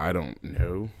 Probably. I don't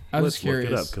know. Let's curious.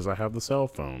 Look it up because I have the cell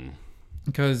phone.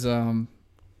 Because,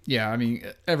 yeah, I mean,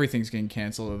 everything's getting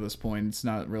canceled at this point. It's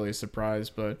not really a surprise,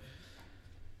 but,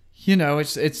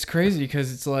 it's crazy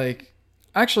because it's like,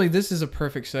 actually, this is a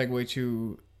perfect segue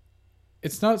to,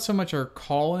 it's not so much our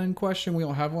call-in question. We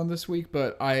don't have one this week,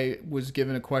 but I was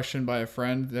given a question by a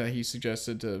friend that he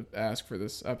suggested to ask for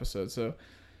this episode. So,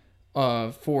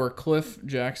 for Cliff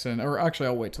Jackson, or actually,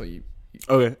 I'll wait till you.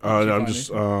 Okay. No, I'm just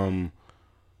the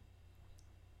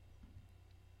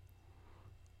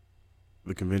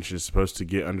convention is supposed to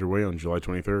get underway on July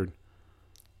 23rd.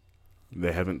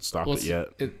 They haven't stopped it yet.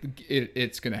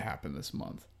 It's going to happen this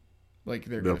month. Like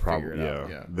they're going to figure it out.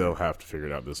 Yeah, they'll have to figure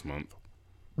it out this month.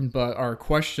 But our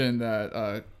question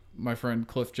that my friend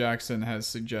Cliff Jackson has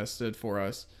suggested for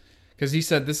us, because he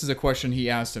said this is a question he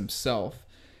asked himself,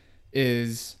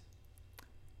 is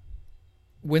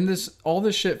when all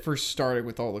this shit first started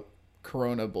with all the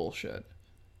corona bullshit,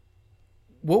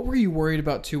 what were you worried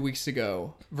about 2 weeks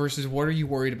ago versus what are you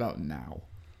worried about now?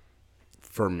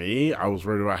 For me, I was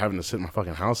worried about having to sit in my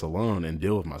fucking house alone and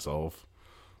deal with myself.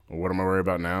 What am I worried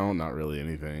about now? Not really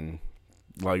anything.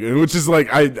 Like, which is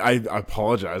like, I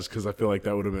apologize because I feel like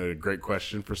that would have been a great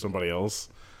question for somebody else.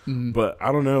 Mm-hmm. But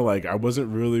I don't know, like, I wasn't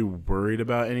really worried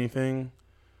about anything.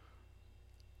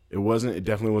 It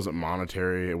definitely wasn't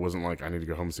monetary. It wasn't like I need to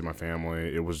go home and see my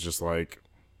family. It was just like,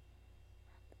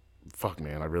 fuck,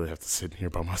 man, I really have to sit here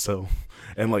by myself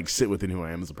and like sit within who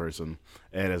I am as a person.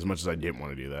 And as much as I didn't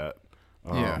want to do that,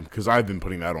 because I've been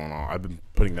putting that on. I've been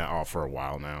putting that off for a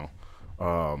while now.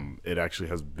 It actually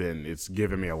has been. It's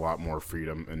given me a lot more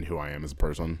freedom in who I am as a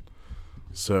person.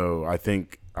 So I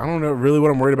think I don't know. Really,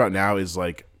 what I'm worried about now is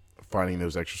like finding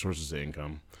those extra sources of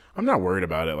income. I'm not worried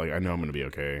about it. Like I know I'm gonna be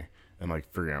okay and like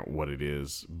figuring out what it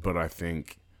is. But I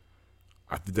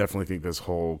definitely think this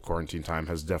whole quarantine time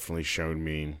has definitely shown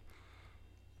me.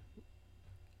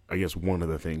 I guess one of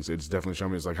the things it's definitely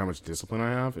shown me is like how much discipline I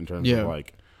have in terms of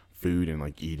like food and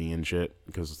like eating and shit.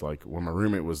 Because it's like when my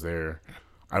roommate was there,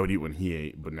 I would eat when he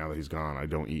ate, but now that he's gone, I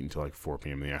don't eat until like 4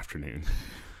 p.m. in the afternoon.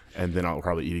 And then I'll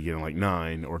probably eat again at like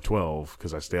 9 or 12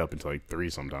 because I stay up until like 3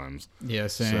 sometimes. Yeah,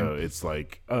 same. So it's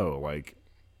like, like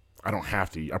I don't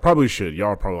have to eat. I probably should. Y'all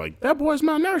are probably like, that boy's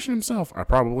malnourishing himself. I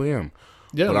probably am.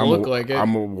 Yeah, but look like it.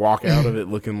 I'm going to walk out of it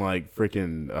looking like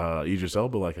freaking Idris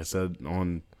Elba, like I said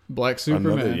on Black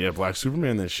Superman. Black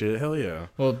Superman, that shit. Hell yeah.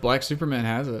 Well, Black Superman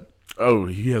has it. Oh,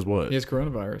 he has what? He has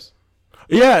coronavirus.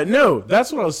 Yeah, no,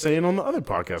 that's what I was saying on the other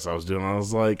podcast I was doing. I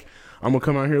was like, I'm going to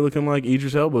come out here looking like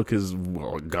Idris Elba because,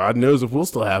 well, God knows if we'll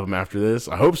still have him after this.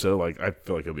 I hope so. Like, I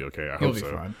feel like he'll be okay. I hope so.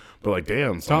 He'll be fine. But, like,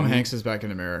 damn. Tom Hanks is back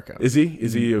in America. Is he?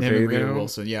 Is he okay Him and Rita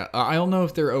Wilson, yeah. I don't know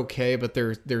if they're okay, but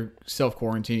they're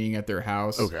self-quarantining at their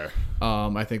house. Okay.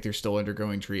 I think they're still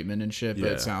undergoing treatment and shit, but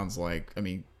it sounds like, I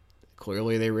mean,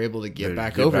 clearly they were able to get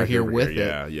back over here with it.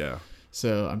 Yeah, yeah.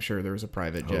 So I'm sure there was a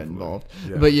private jet involved.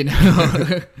 Yeah. But, you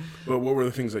know. But what were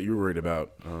the things that you were worried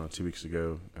about 2 weeks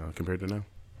ago compared to now?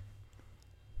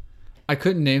 I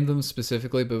couldn't name them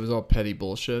specifically, but it was all petty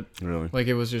bullshit. Really? Like,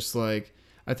 it was just like,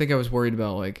 I think I was worried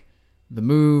about, like, the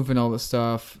move and all the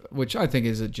stuff, which I think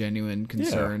is a genuine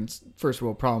concern. Yeah. First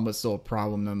world problem, but still a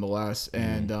problem nonetheless.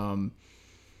 And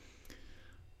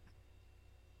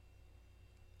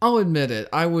I'll admit it.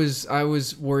 I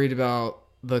was worried about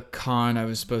the con I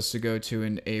was supposed to go to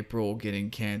in April getting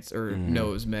canceled, or no,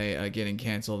 it was May, getting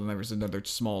canceled, and there was another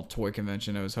small toy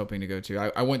convention I was hoping to go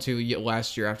to. I went to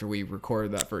last year after we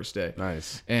recorded that first day.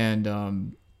 Nice.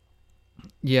 And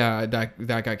yeah, that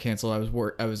got canceled.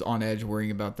 I was on edge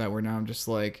worrying about that. Where now I'm just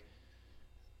like,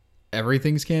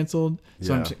 everything's canceled,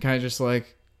 so I'm kind of just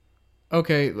like,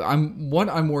 okay. What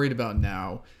I'm worried about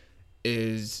now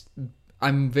is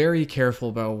I'm very careful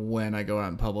about when I go out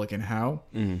in public and how,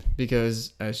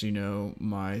 because as you know,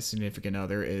 my significant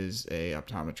other is a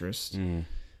optometrist.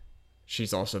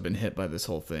 She's also been hit by this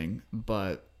whole thing,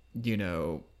 but you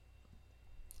know,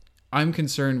 I'm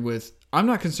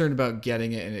not concerned about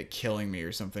getting it and it killing me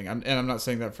or something. And I'm not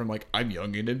saying that from like, I'm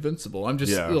young and invincible. I'm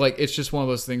just like, it's just one of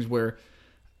those things where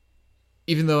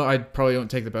even though I probably don't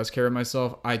take the best care of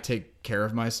myself, I take care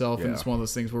of myself. Yeah. And it's one of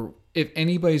those things where if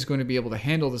anybody's going to be able to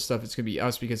handle this stuff, it's going to be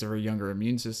us because of our younger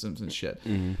immune systems and shit.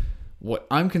 What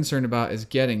I'm concerned about is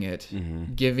getting it,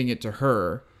 giving it to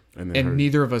her, and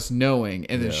neither of us knowing,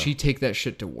 and then she take that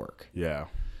shit to work. Yeah.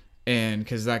 And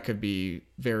because that could be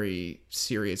very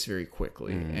serious very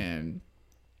quickly. And,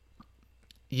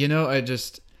 you know,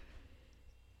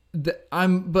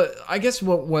 but I guess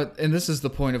what, and this is the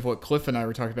point of what Cliff and I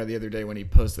were talking about the other day when he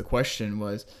posed the question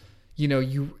was, you know,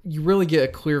 you really get a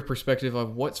clear perspective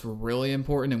of what's really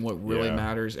important and what really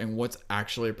matters and what's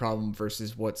actually a problem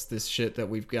versus what's this shit that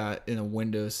we've got in a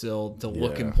windowsill to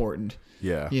look important.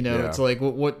 Yeah. You know, it's like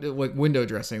what window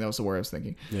dressing. That was the word I was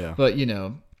thinking. Yeah. But, you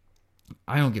know,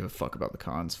 I don't give a fuck about the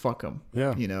cons. Fuck them.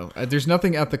 Yeah. You know, there's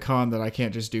nothing at the con that I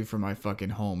can't just do from my fucking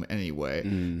home anyway.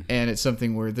 And it's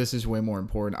something where this is way more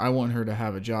important. I want her to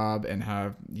have a job and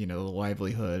have, you know, the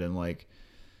livelihood and like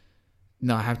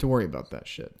not have to worry about that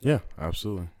shit. Yeah,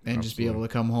 absolutely. And just be able to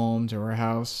come home to our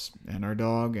house and our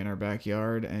dog and our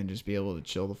backyard and just be able to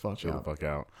chill the fuck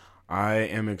out. I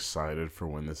am excited for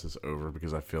when this is over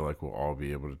because I feel like we'll all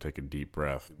be able to take a deep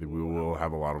breath. We will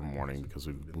have a lot of mourning because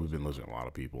we've been losing a lot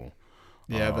of people.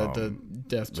 Yeah, the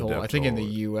death toll. I think toll. in the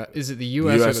U.S. Is it the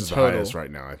U.S. or is the total? The highest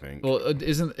right now, I think. Well,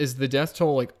 is the death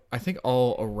toll like I think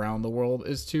all around the world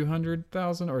is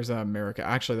 200,000, or is that America?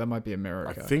 Actually, that might be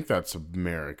America. I think that's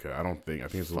America. I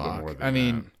think it's a little bit more than that. I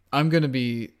mean, I'm gonna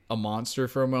be a monster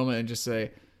for a moment and just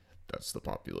say that's the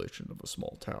population of a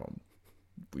small town.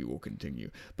 We will continue,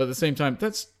 but at the same time,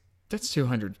 that's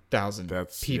 200,000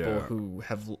 people who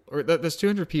have, or that's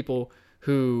 200 people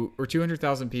who, or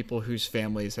 200,000 people whose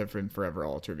families have been forever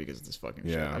altered because of this fucking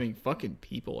shit. I mean, fucking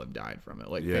people have died from it,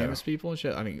 like famous people and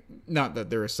shit. I mean, not that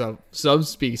there are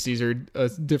subspecies or a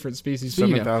different species.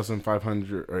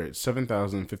 7,500 or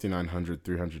 7,500,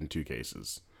 302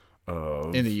 cases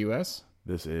in the U.S.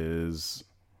 This is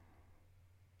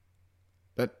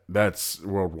that's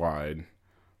worldwide.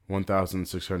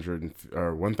 1,600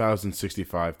 or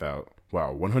 1,065,000.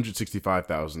 Wow,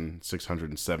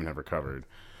 165,607 have recovered.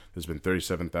 There's been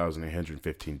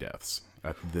 37,815 deaths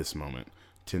at this moment.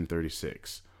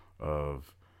 10:36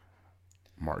 of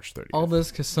March 30th. All this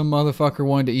because some motherfucker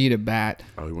wanted to eat a bat.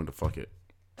 Oh, he wanted to fuck it.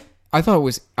 I thought it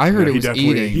was. I heard it was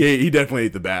eating. Yeah, he definitely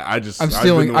ate the bat. I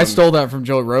stole that from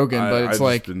Joe Rogan, but it's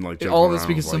like all this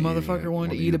because some like motherfucker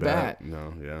wanted to eat a bat.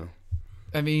 No, yeah.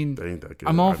 I mean, they ain't that good.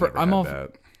 I'm all for.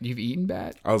 You've eaten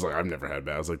bat? I was like, I've never had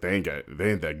bat. I was like, they ain't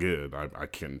that good. I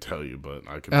can't tell you, but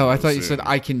I can. Oh, I thought you said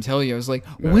I can tell you. I was like,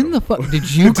 no. When the fuck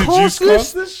did you cause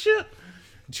this shit?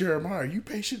 Jeremiah, are you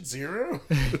patient zero?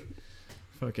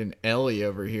 Fucking Ellie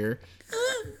over here.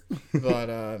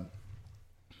 But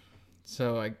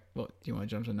so do you want to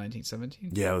jump to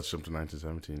 1917? Yeah, let's jump to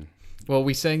 1917. Well,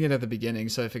 we sang it at the beginning,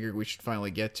 so I figured we should finally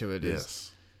get to it.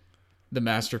 Yes. The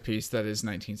masterpiece that is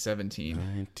 1917.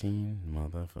 19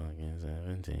 motherfucking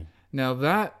 17. Now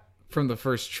that from the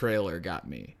first trailer got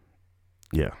me.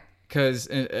 Yeah. Because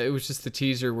it was just the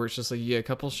teaser where it's just like, a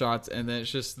couple shots and then it's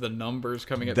just the numbers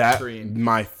coming up the screen.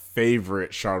 My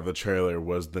favorite shot of the trailer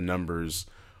was the numbers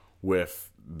with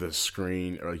the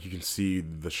screen. Or like you can see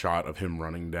the shot of him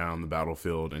running down the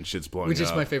battlefield and shit's blowing up. Which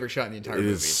is my favorite shot in the entire movie.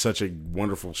 It is such a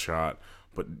wonderful shot.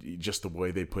 But just the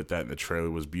way they put that in the trailer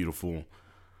was beautiful.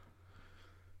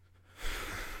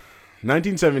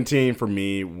 1917 for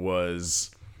me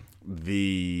was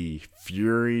the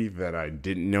Fury that I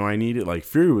didn't know I needed. Like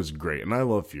Fury was great, and I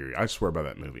love Fury. I swear by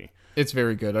that movie. It's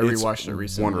very good. I rewatched it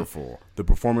recently. Wonderful. The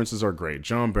performances are great.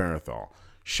 John Barenthal,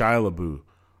 Shia LaBeouf,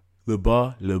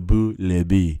 LeBeau.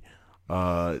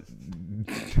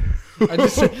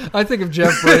 I think of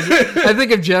Jeff Bridges. I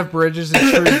think of Jeff Bridges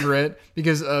in True Grit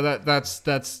because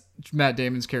that's Matt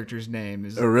Damon's character's name.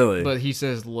 Oh, really? But he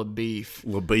says LaBeef.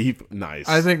 LaBeef, nice.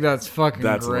 I think that's fucking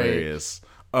that's great. Hilarious.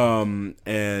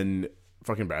 And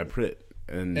fucking Brad Pitt.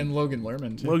 And Logan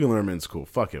Lerman, too. Logan Lerman's cool.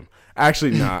 Fuck him.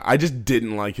 Actually, nah. I just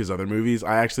didn't like his other movies.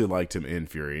 I actually liked him in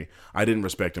Fury. I didn't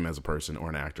respect him as a person or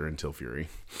an actor until Fury.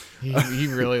 He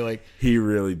really He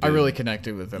really did. I really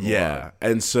connected with him a lot.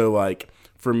 And so, like,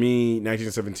 for me,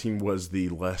 1917 was the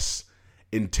less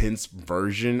intense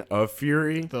version of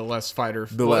Fury. The less fight or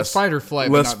flight. Less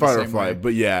fight or flight.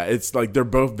 But yeah, it's like they're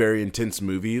both very intense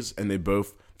movies, and they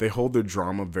hold their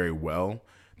drama very well.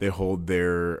 They hold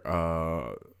their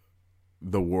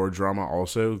the war drama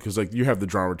also, because like you have the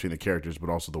drama between the characters, but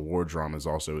also the war drama is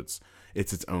also it's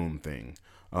its own thing.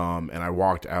 And I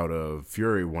walked out of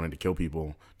Fury wanting to kill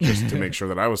people just to make sure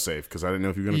that I was safe, because I didn't know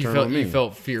if you were going to turn on me. You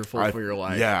felt fearful for your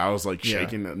life. Yeah, I was like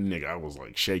shaking. Nigga, I was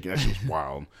like shaking. That shit was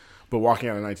wild. But walking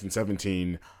out of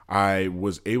 1917, I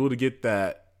was able to get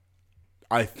that.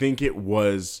 I think it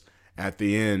was at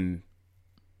the end,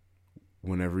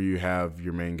 whenever you have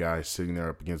your main guy sitting there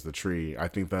up against the tree, I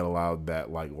think that allowed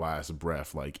that like last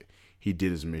breath. Like he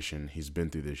did his mission. He's been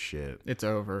through this shit. It's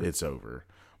over.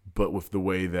 But with the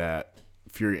way that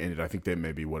Fury ended, I think that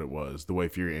may be what it was. The way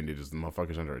Fury ended is the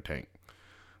motherfucker's under a tank.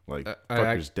 Like,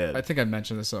 fucker's dead. I think I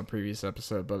mentioned this on a previous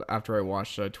episode, but after I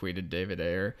watched it, I tweeted David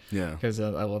Ayer. Yeah. Because I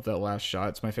love that last shot.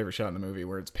 It's my favorite shot in the movie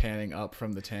where it's panning up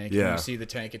from the tank. Yeah. And you see the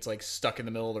tank, it's like stuck in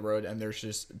the middle of the road, and there's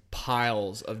just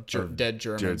piles of dead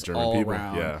Germans all people.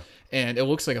 Around. Yeah. And it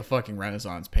looks like a fucking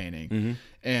Renaissance painting. Mm-hmm.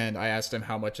 And I asked him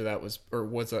how much of that was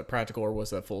that practical or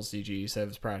was that full CG? He said it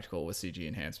was practical with CG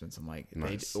enhancements. I'm like,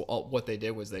 nice. What they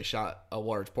did was they shot a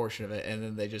large portion of it, and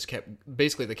then they just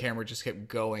basically the camera just kept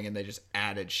going, and they just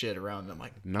added shit around. And I'm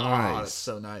like, nice. Oh, that's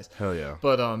so nice. Hell yeah.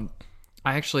 But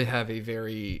I actually have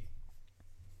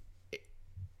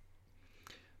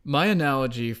my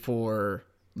analogy for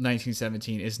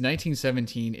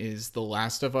 1917 is The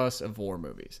Last of Us of war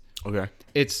movies. Okay.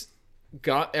 It's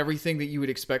got everything that you would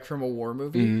expect from a war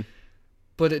movie,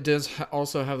 but it does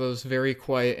also have those very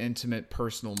quiet, intimate,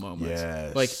 personal moments.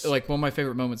 Yes. Like one of my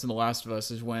favorite moments in The Last of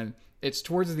Us is when it's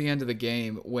towards the end of the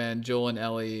game when Joel and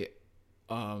Ellie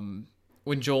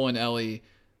when Joel and Ellie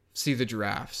see the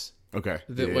giraffes. Okay.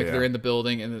 They're in the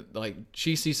building and like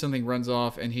she sees something, runs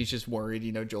off, and he's just worried.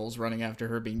 Joel's running after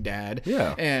her, being dad.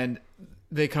 Yeah. And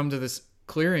they come to this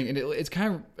clearing, and it's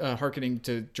kind of hearkening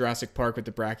to Jurassic Park with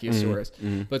the Brachiosaurus.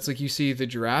 Mm-hmm. But it's like you see the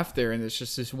giraffe there, and it's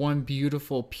just this one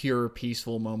beautiful, pure,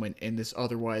 peaceful moment in this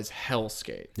otherwise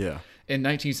hellscape. Yeah. And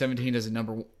 1917 has a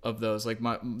number of those. Like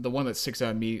the one that sticks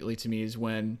out immediately to me is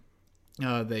when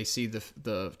they see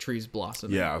the trees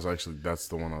blossoming. Yeah, that's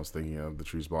the one I was thinking of, the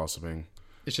trees blossoming.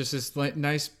 It's just this like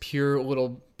nice, pure,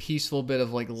 little peaceful bit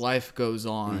of like life goes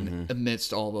on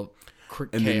amidst all the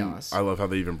chaos. I love how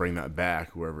they even bring that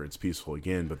back wherever it's peaceful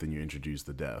again, but then you introduce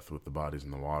the death with the bodies in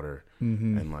the water,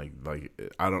 and like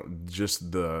I don't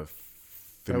just the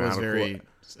that was very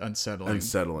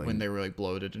unsettling when they were like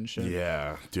bloated and shit.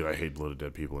 Yeah, dude, I hate bloated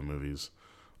dead people in movies.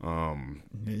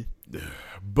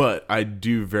 But I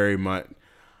do very much.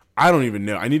 I don't even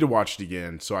know. I need to watch it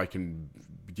again so I can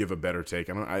give a better take.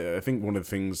 I think one of the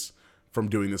things from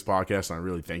doing this podcast, and I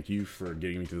really thank you for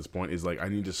getting me to this point, is like I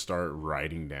need to start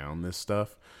writing down this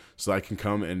stuff so I can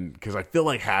come and, because I feel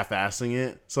like half-assing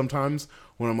it sometimes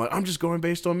when I'm like, I'm just going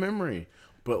based on memory,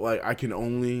 but like I can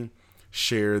only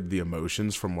share the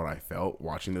emotions from what I felt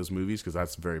watching those movies, because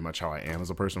that's very much how I am as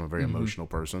a person. I'm a very emotional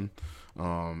person,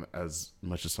 as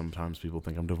much as sometimes people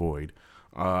think I'm devoid.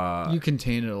 You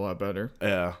contain it a lot better.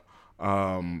 Yeah.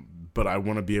 But I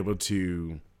want to be able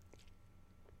to.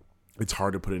 It's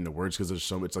hard to put it into words because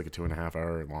it's like a 2.5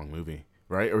 hour long movie,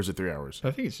 right? Or is it 3 hours?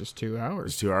 I think it's just 2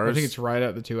 hours. It's 2 hours. I think it's right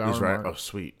at the 2 hour mark. Oh,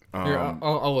 sweet. Here,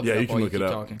 I'll look it up. Yeah, you can look it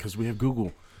up because we have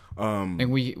Google. And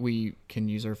we can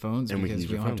use our phones because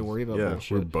we don't have to worry about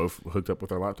bullshit. We're both hooked up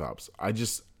with our laptops.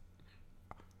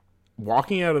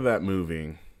 Walking out of that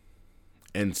movie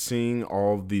and seeing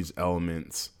all these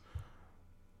elements.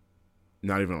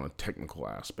 Not even on a technical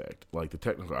aspect. Like, the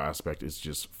technical aspect is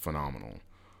just phenomenal.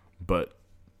 But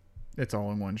it's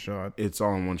all in one shot.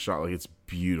 Like, it's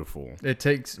beautiful. It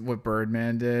takes what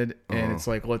Birdman did, and it's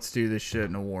like, let's do this shit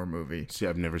in a war movie. See,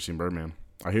 I've never seen Birdman.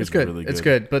 I hear it's good. Really good. It's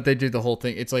good, but they do the whole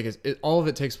thing. It's like all of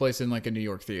it takes place in like a New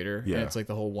York theater, yeah. And it's like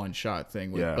the whole one shot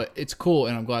thing. But it's cool,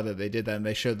 and I'm glad that they did that, and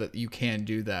they showed that you can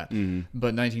do that. Mm-hmm.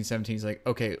 But 1917 is like,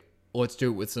 okay, let's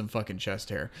do it with some fucking chest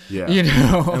hair. Yeah.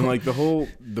 And like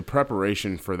the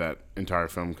preparation for that entire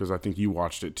film, because I think you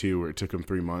watched it too, where it took him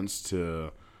 3 months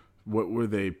to, what were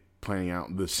they planning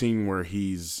out? The scene where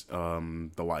he's,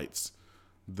 the lights,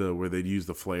 where they'd use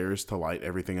the flares to light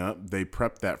everything up. They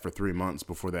prepped that for 3 months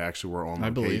before they actually were on location. I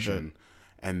believe it.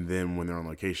 And then when they're on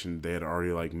location, they had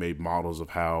already like made models of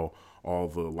how all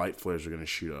the light flares are going to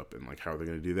shoot up and like how they're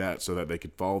going to do that so that they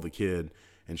could follow the kid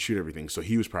and shoot everything. So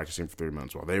he was practicing for 3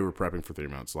 months while they were prepping for 3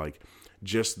 months. Like,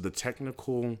 just the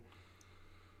technical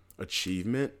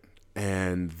achievement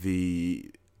and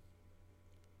the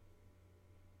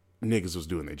niggas was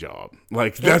doing their job.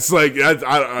 Like, that's like...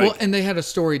 well, and they had a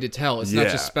story to tell. It's not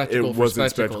just spectacle for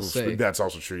spectacle's sake. That's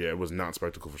also true, yeah. It was not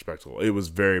spectacle for spectacle. It was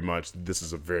very much, this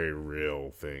is a very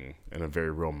real thing and a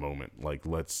very real moment. Like,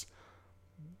 let's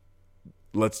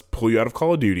pull you out of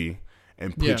Call of Duty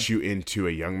and put you into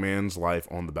a young man's life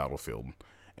on the battlefield,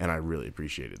 and I really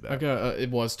appreciated that.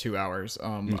 It was 2 hours.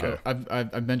 Okay.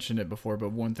 I've mentioned it before,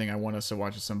 but one thing I want us to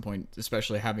watch at some point,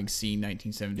 especially having seen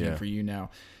 1917 for you now,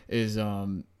 is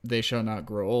They Shall Not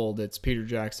Grow Old. It's Peter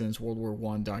Jackson's World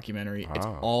War I documentary. It's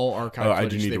all archive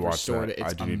footage. They've restored it.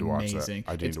 It's amazing.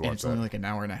 It's only like an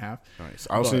hour and a half. Nice.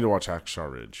 I also need to watch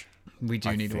Hacksaw Ridge. We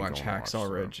do need to watch Hacksaw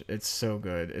Ridge. It's so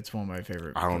good. It's one of my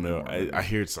favorite. I don't know. I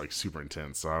hear it's like super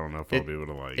intense, so I don't know if I'll be able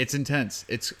to like. It's intense.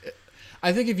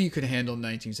 I think if you could handle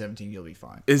 1917, you'll be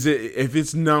fine. Is it? If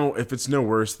it's no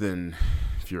worse than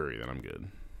Fury, then I'm good.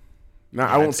 No,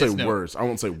 I won't say worse. I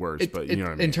won't say worse, but you know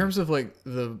what I mean. In terms of like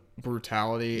the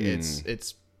brutality,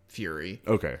 it's Fury.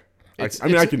 Okay.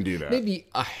 I can do that. Maybe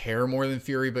a hair more than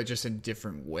Fury, but just in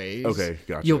different ways. Okay,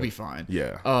 gotcha. You'll be fine.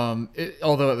 Yeah.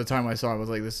 Although at the time I saw it, I was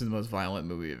like, this is the most violent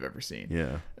movie I've ever seen.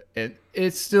 Yeah.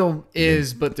 It still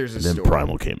is, but there's a story. Then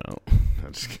Primal came out.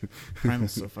 I'm just kidding.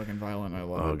 Primal's so fucking violent. I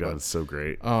love it. Oh god, it's so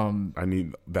great. I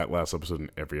need that last episode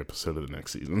in every episode of the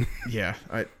next season. Yeah,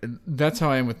 that's how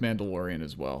I am with Mandalorian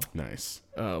as well. Nice.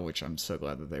 Which I'm so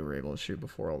glad that they were able to shoot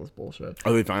before all this bullshit.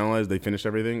 Oh, they finalized? They finished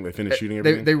everything? They finished shooting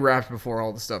everything? They wrapped before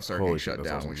all the stuff started getting shut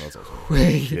down. Awesome. That's awesome.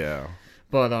 Great. Yeah.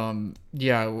 But going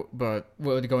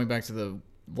back to the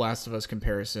Last of Us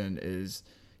comparison is,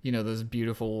 those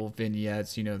beautiful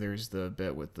vignettes. There's the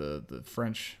bit with the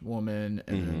French woman,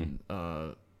 and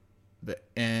then the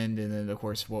end, and then of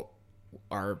course what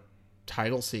our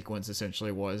title sequence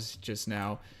essentially was just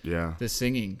now. Yeah. The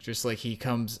singing, just like he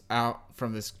comes out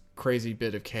from this crazy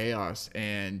bit of chaos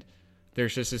and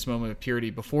there's just this moment of purity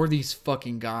before these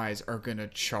fucking guys are gonna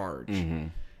charge. Mm-hmm.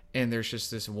 And there's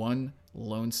just this one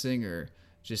lone singer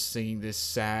just singing this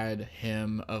sad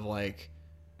hymn of like,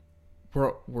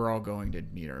 we're all going to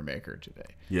meet our maker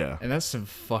today. Yeah. And that's some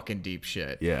fucking deep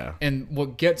shit. Yeah. And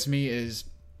what gets me is,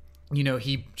 you know,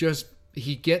 he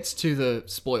gets to the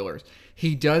spoilers.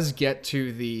 He does get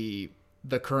to the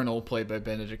Colonel played by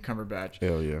Benedict Cumberbatch.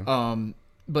 Hell yeah.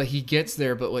 But he gets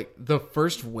there, but like the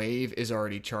first wave is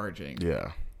already charging.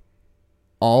 Yeah.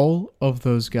 All of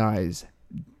those guys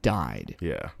died.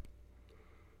 Yeah.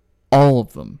 All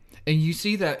of them. And you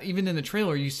see that even in the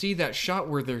trailer, you see that shot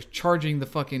where they're charging the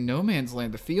fucking no man's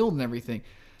land, the field and everything.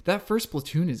 That first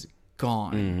platoon is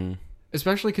gone. Mm-hmm.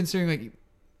 Especially considering, like,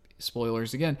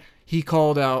 spoilers again, he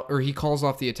calls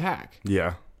off the attack.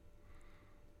 Yeah.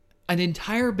 An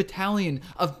entire battalion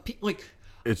of people, like,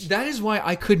 that is why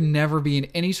I could never be in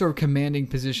any sort of commanding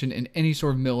position in any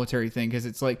sort of military thing. Because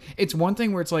it's like, it's one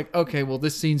thing where it's like, okay, well,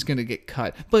 this scene's going to get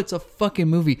cut. But it's a fucking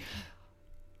movie.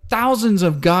 Thousands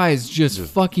of guys just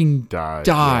fucking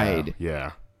died.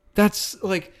 Yeah. That's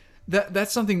like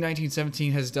that's something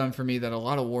 1917 has done for me that a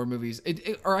lot of war movies,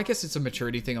 or I guess it's a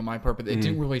maturity thing on my part, but it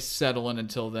didn't really settle in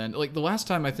until then. Like the last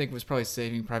time I think was probably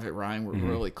Saving Private Ryan, where it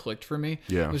really clicked for me.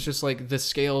 Yeah. It was just like the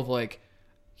scale of like,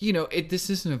 you know, this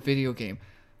isn't a video game.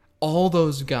 All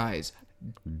those guys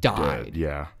died. Dead.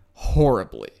 Yeah.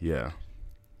 Horribly. Yeah.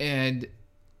 And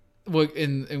look,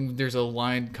 and there's a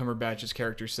line Cumberbatch's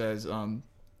character says,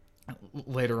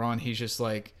 later on, he's just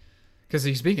like, because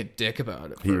he's being a dick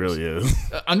about it. He really is.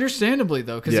 Understandably,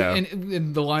 though, because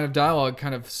in the line of dialogue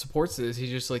kind of supports this. He's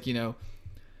just like, you know,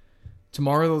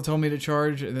 tomorrow they'll tell me to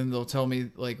charge, and then they'll tell me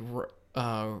like,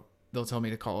 they'll tell me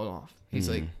to call it off. He's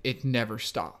like, it never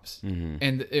stops.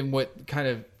 Mm-hmm. And what kind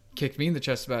of kicked me in the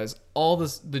chest about is all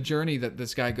the journey that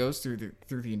this guy goes through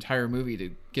the entire movie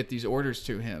to get these orders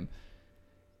to him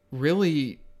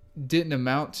really didn't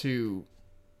amount to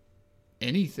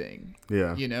anything.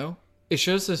 Yeah. You know? It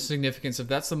shows the significance of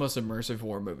that's the most immersive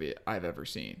war movie I've ever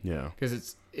seen. Yeah.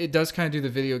 Because it does kind of do the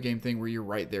video game thing where you're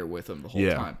right there with them the whole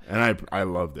time. And I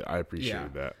loved it. I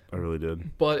appreciated that. I really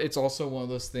did. But it's also one of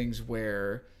those things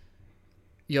where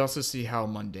you also see how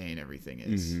mundane everything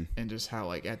is. Mm-hmm. And just how,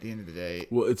 like, at the end of the day...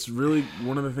 Well, it's really...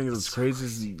 One of the things that's crazy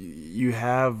is you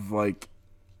have, like...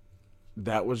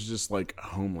 That was just, like,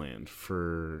 homeland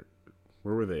for...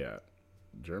 Where were they at?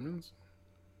 Germans?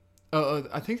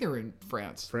 I think they were in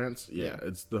France. France? Yeah.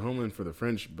 It's the homeland for the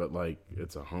French, but, like,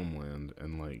 it's a homeland,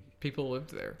 and, like... People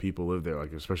lived there. People live there.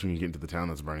 Like, especially when you get into the town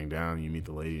that's burning down, you meet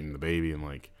the lady and the baby, and,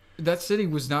 like... That city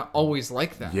was not always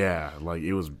like that. Yeah. Like,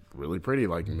 it was really pretty,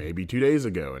 like, maybe 2 days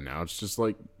ago, and now it's just,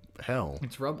 like, hell.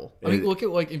 It's rubble. I mean, look at,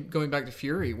 like, going back to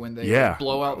Fury, when they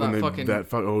blow out that fucking...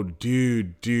 Oh,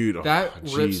 dude. That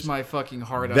rips my fucking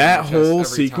heart out. That whole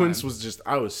sequence was just...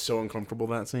 I was so uncomfortable,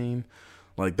 that scene.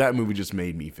 Like, that movie just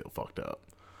made me feel fucked up.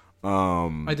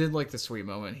 I did like the sweet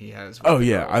moment he has. Oh,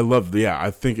 yeah. I loved... Yeah,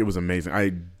 I think it was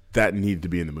amazing. That needed to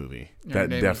be in the movie. That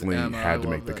definitely had to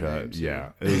make the cut.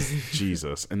 Yeah. It was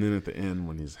Jesus. And then at the end,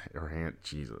 when her hand...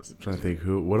 Jesus. I'm trying to think,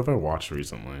 what have I watched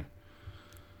recently?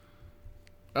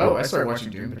 I started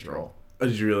watching Doom Patrol. Oh,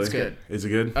 did you really? It's good. Is it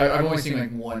good? I've only seen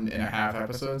like 1.5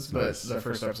 episodes, but the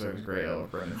first episode was great. I love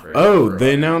Brendan Fraser. Oh,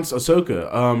 they announced Ahsoka.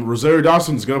 Rosario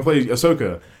Dawson's going to play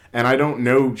Ahsoka. And I don't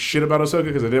know shit about Ahsoka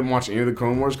because I didn't watch any of the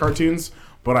Clone Wars cartoons,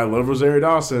 but I love Rosario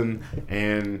Dawson,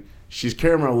 and she's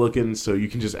caramel looking, so you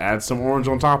can just add some orange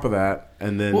on top of that,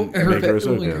 and then make her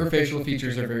Ahsoka. Her facial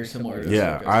features are very similar to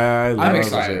Ahsoka. I'm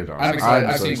excited. I'm excited.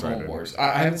 I've seen Clone Wars.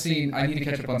 I haven't seen... I need to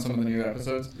catch up on some of the new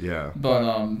episodes. Yeah. But,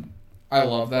 I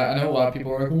love that. I know a lot of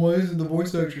people are like, why isn't the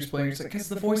voice actress playing? It's like, because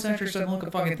the voice actress doesn't look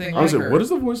a fucking thing like her. What does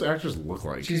the voice actress look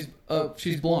like?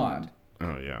 She's blonde.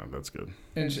 Oh, yeah, that's good.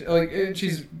 And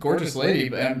she's a gorgeous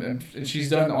lady, and she's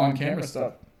done on-camera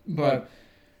stuff. But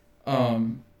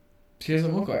she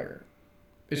doesn't look like her.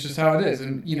 It's just how it is.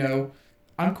 And, you know,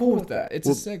 I'm cool with that. It's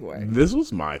a segue. This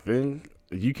was my thing.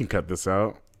 You can cut this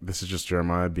out. This is just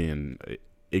Jeremiah being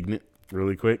ignorant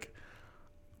really quick.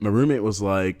 My roommate was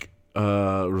like,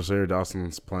 Rosario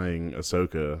Dawson's playing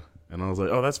Ahsoka. And I was like,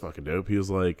 oh, that's fucking dope. He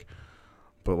was like,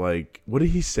 but like, what did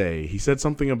he say? He said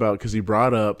something about, because he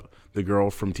brought up the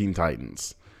girl from Teen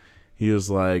Titans. He was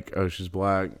like, oh, she's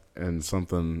black and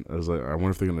something. I was like, I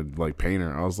wonder if they're going to like paint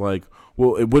her. I was like,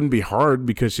 well, it wouldn't be hard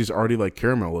because she's already like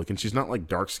caramel looking. She's not like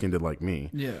dark skinned like me.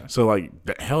 Yeah. So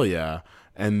like, hell yeah.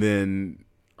 And then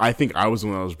I think I was the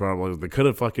one that was brought up. Like, they could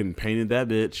have fucking painted that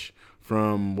bitch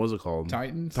from, what's it called?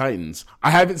 Titans.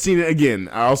 I haven't seen it again.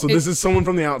 This is someone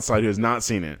from the outside who has not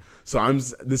seen it. So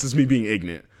this is me being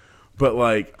ignorant. But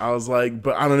like, I was like,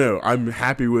 but I don't know. I'm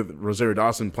happy with Rosario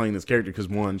Dawson playing this character because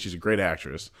one, she's a great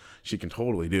actress. She can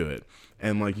totally do it,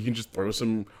 and like you can just throw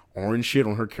some orange shit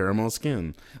on her caramel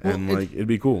skin, and like it'd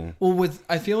be cool. Well,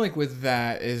 I feel like with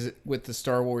that is with the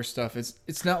Star Wars stuff.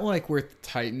 It's not like with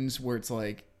Titans where it's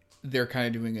like they're kind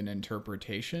of doing an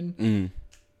interpretation.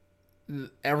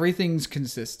 Everything's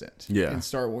consistent. Yeah. In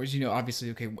Star Wars,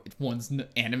 obviously, okay, one's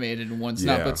animated and one's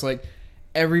not, but it's like.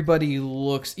 Everybody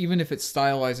looks, even if it's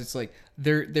stylized, it's like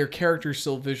their character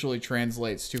still visually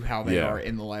translates to how they are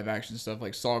in the live action stuff.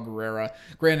 Like Saw Gerrera,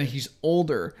 granted he's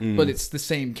older, but it's the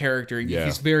same character.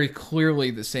 He's very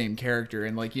clearly the same character,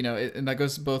 and like and that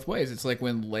goes both ways. It's like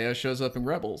when Leia shows up in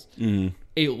Rebels,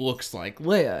 it looks like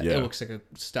Leia. It looks like a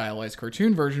stylized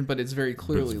cartoon version, but it's very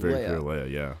clearly Leia. Very clear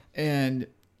Leia, yeah. And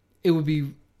it would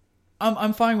be,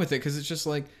 I'm fine with it because it's just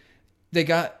like. They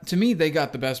got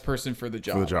the best person for the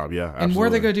job. For the job, yeah. Absolutely. And what are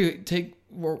they going to do? Take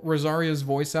Rosario's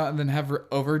voice out and then have her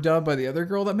overdubbed by the other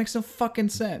girl? That makes no fucking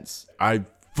sense. I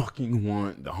fucking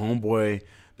want the homeboy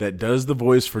that does the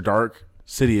voice for Dark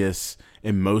Sidious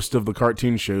in most of the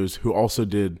cartoon shows, who also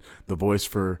did the voice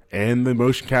for and the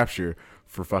motion capture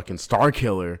for fucking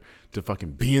Starkiller, to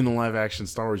fucking be in the live action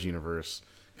Star Wars universe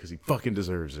because he fucking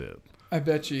deserves it. I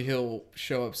bet you he'll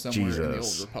show up somewhere in the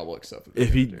Old Republic stuff.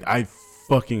 I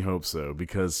fucking hope so,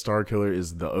 because Starkiller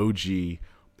is the OG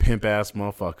pimp ass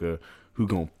motherfucker who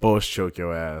gonna bust choke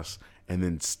your ass and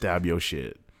then stab your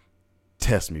shit.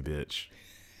 Test me, bitch.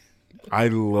 I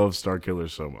love Starkiller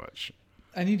so much.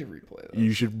 I need to replay those.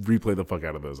 You should replay the fuck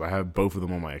out of those. I have both of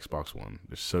them on my Xbox One.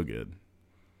 They're so good.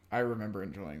 I remember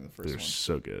enjoying the first one. They're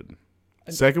so good.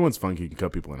 Second one's fun. You can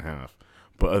cut people in half,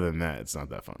 but other than that, it's not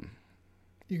that fun.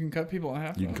 You can cut people in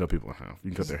half? You can cut people in half.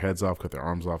 You can cut their heads off, cut their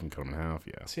arms off, and cut them in half,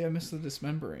 yeah. See, I miss the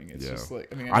dismembering. It's just like...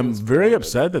 I'm very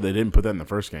upset that they didn't put that in the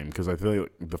first game, because I feel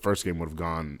like the first game would have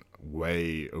gone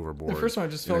way overboard. The first one, I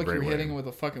just felt like you were hitting him with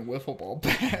a fucking wiffle ball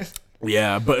bat.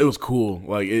 Yeah, but it was cool.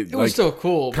 Like it was still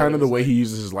cool. Kind of the way he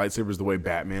uses his lightsabers, the way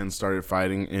Batman started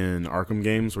fighting in Arkham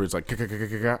games, where it's like...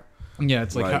 Yeah,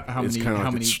 it's like how many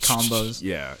combos.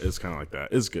 Yeah, it's kind of like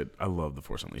that. It's good. I love the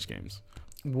Force Unleashed games.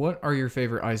 What are your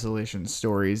favorite isolation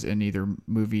stories in either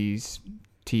movies,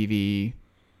 TV,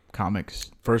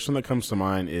 comics? First one that comes to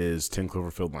mind is 10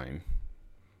 Cloverfield Lane.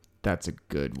 That's a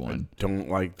good one. I don't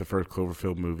like the first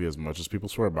Cloverfield movie as much as people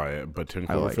swear by it, but 10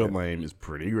 Cloverfield Lane is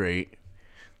pretty great.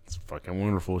 It's fucking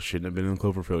wonderful. Shouldn't have been in the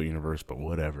Cloverfield universe, but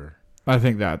whatever. I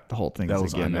think that the whole thing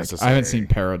was unnecessary. I haven't seen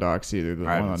Paradox either, the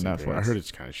one on Netflix. I heard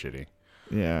it's kind of shitty.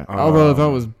 Yeah. Although I thought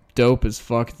it was dope as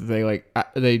fuck that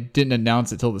they didn't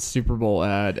announce it till the Super Bowl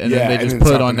ad, and then they just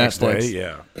put it on Netflix. Day,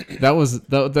 yeah. That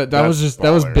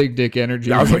was big dick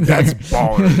energy. I was like, that's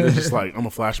baller. They're just like, I'm gonna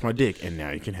flash my dick, and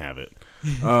now you can have it.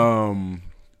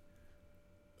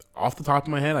 Off the top of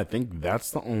my head, I think that's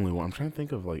the only one. I'm trying to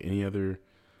think of like any other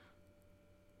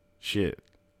shit.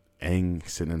 Aang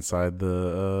sitting inside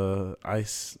the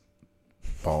ice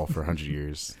ball for 100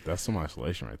 years. That's some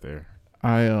isolation right there.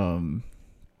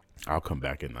 I'll come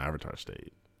back in the Avatar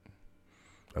state.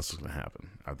 That's what's gonna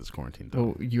happen after this quarantine.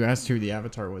 Oh, you asked who the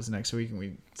Avatar was next week, and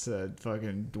we said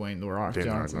fucking Dwayne The Rock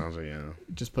Johnson. Yeah.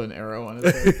 Just put an arrow on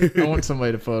it. I want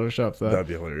somebody to Photoshop that. That'd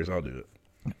be hilarious. I'll do it.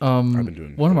 I've been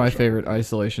doing one of my favorite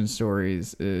isolation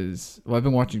stories is I've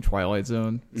been watching Twilight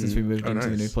Zone since we moved into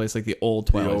the new place, like the old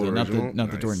Twilight Zone,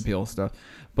 not the Jordan Peele stuff.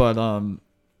 But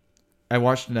I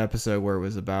watched an episode where it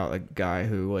was about a guy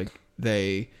who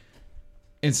they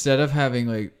instead of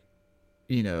having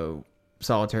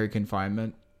solitary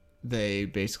confinement, they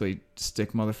basically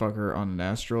stick motherfucker on an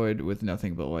asteroid with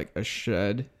nothing but a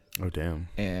shed. Oh damn!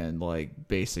 And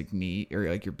basic need or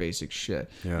your basic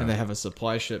shit, and they have a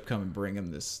supply ship come and bring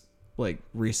him this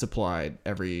resupplied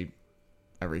every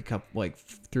couple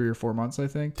 3 or 4 months, I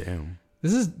think. Damn!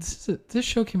 This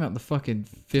show came out in the fucking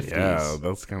 50s. Yeah,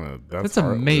 that's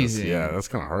amazing. Yeah, that's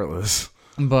kind of heartless.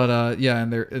 But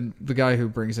and the guy who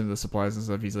brings in the supplies and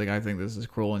stuff, he's like, I think this is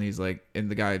cruel, and he's like,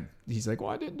 well,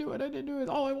 I didn't do it.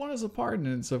 All I want is a pardon,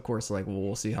 and so of course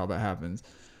we'll see how that happens,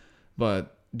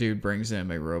 but. Dude brings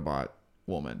in a robot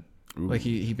woman. Ooh.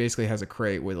 He basically has a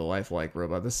crate with a lifelike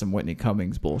robot. This is some Whitney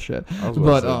Cummings bullshit.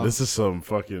 This is some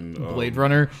fucking Blade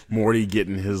Runner. Morty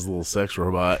getting his little sex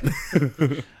robot.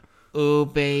 Oh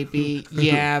baby,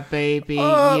 yeah baby,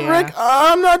 yeah. Rick,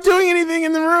 I'm not doing anything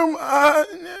in the room.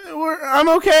 I'm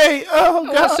okay. Oh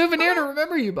God, a souvenir to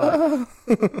remember you by.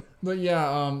 But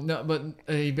yeah, no, but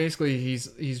he basically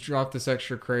he's dropped this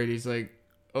extra crate. He's like,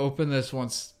 open this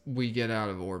once we get out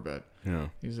of orbit. Yeah.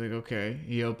 He's like, okay.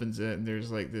 He opens it, and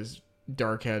there's this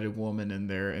dark-headed woman in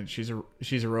there, and she's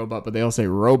a robot, but they all say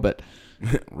robot.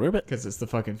 Robot? Because it's the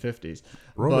fucking 50s.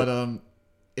 Robot. But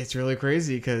it's really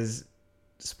crazy because,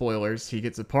 spoilers, he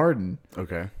gets a pardon.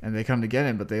 Okay. And they come to get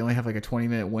him, but they only have like a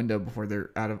 20-minute window before they're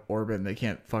out of orbit and they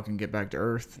can't fucking get back to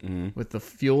Earth with the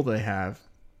fuel they have.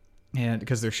 And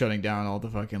because they're shutting down all the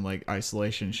fucking like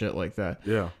isolation shit like that.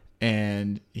 Yeah.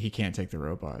 And he can't take the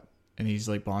robot. And he's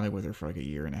like bonded with her for like a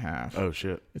year and a half. Oh,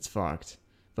 shit. It's fucked.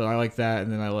 But I like that.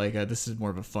 And then I like, this is more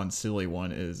of a fun, silly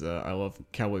one, is I love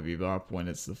Cowboy Bebop when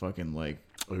it's the fucking like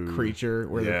creature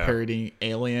where they're parodying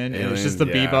Alien. And it's just the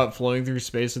Bebop floating through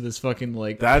space with this fucking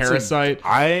like parasite.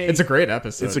 It's a great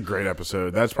episode. It's a great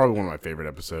episode. That's probably one of my favorite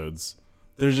episodes.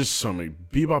 There's just so many.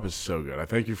 Bebop is so good. I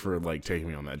thank you for like taking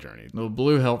me on that journey. Well,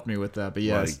 Blue helped me with that, but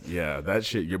yes. Like, yeah, that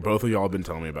shit, both of y'all have been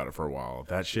telling me about it for a while.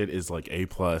 That shit is like A+.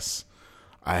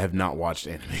 I have not watched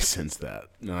anime since that.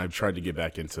 And I've tried to get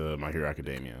back into My Hero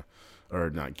Academia. Or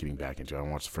not getting back into it. I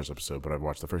watched the first episode, but I've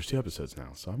watched the first 2 episodes now.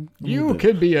 So you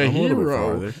could be a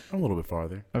hero. I'm a little bit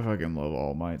farther. I fucking love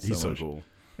All Might so He's so much. cool.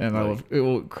 And I love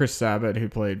Chris Sabat, who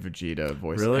played Vegeta,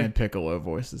 voice and Piccolo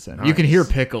voices him. Nice. You can hear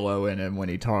Piccolo in him when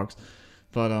he talks.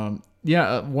 But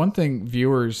one thing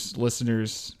viewers,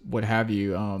 listeners, what have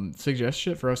you, suggest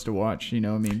shit for us to watch. You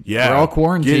know, I mean, we're all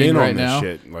quarantined right now.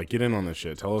 Shit. Like, get in on this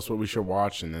shit. Tell us what we should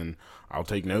watch, and then I'll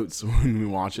take notes when we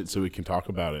watch it so we can talk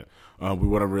about it. We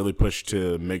want to really push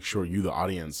to make sure you, the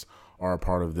audience, are a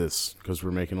part of this because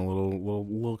we're making a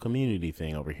little community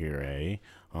thing over here, eh?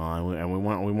 And we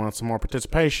want some more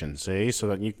participation, see, so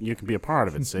that you can be a part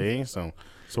of it, see. So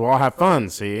we'll all have fun,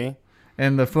 see.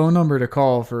 And the phone number to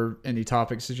call for any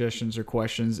topic suggestions or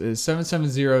questions is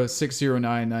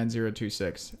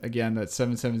 770-609-9026. Again, that's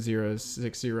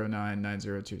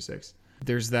 770-609-9026.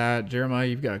 There's that. Jeremiah,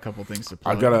 you've got a couple things to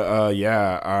plug. I've got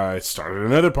I started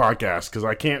another podcast because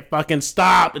I can't fucking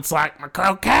stop. It's like my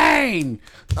cocaine.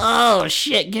 Oh,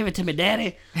 shit. Give it to me,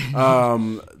 daddy.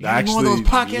 Actually, one of those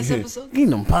podcast episodes?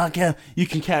 You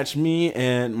can catch me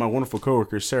and my wonderful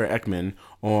coworker, Sarah Ekman,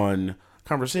 on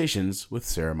Conversations with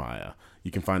Sarah Maya. You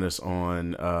can find us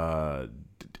on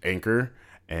Anchor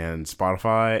and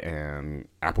Spotify and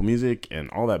Apple Music and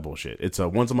all that bullshit. It's a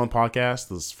once-a-month podcast.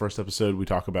 This first episode, we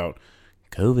talk about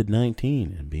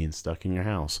COVID-19 and being stuck in your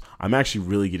house. I'm actually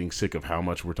really getting sick of how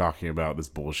much we're talking about this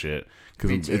bullshit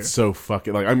because it's so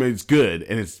fucking like, I mean, it's good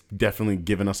and it's definitely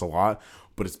given us a lot,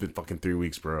 but it's been fucking 3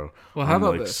 weeks, bro. Well, how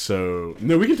about this? So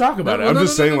no, we can talk about it. I'm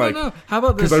just saying, how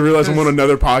about this? Because I realize I'm on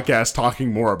another podcast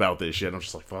talking more about this shit. I'm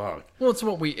just like, fuck. Well, it's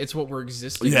what we're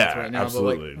existing with right now.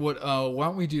 Absolutely. But like, why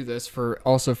don't we do this for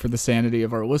the sanity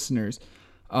of our listeners?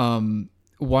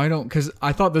 Why don't? Because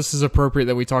I thought this is appropriate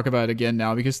that we talk about it again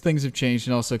now because things have changed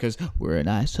and also because we're in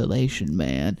isolation,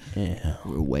 man. Yeah,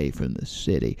 we're away from the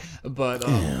city. But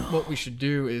what we should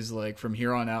do is like from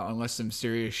here on out, unless some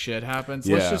serious shit happens,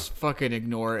 let's just fucking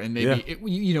ignore it and maybe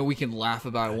we can laugh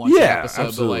about it once an episode.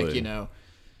 Absolutely. But like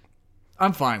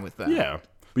I'm fine with that. Yeah.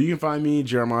 But you can find me,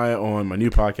 Jeremiah, on my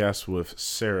new podcast with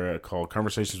Sarah called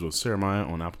Conversations with Sarah Maya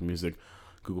on Apple Music,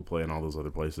 Google Play, and all those other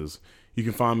places. You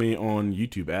can find me on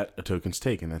YouTube at A Token's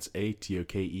Take, and that's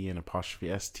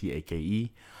ATOKEN''STAKE.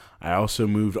 I also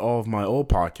moved all of my old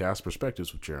podcast,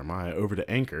 Perspectives with Jeremiah, over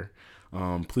to Anchor.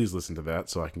 Please listen to that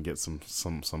so I can get some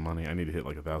money. I need to hit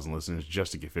like 1,000 listeners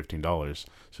just to get $15.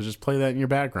 So just play that in your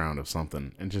background of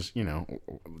something and just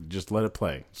let it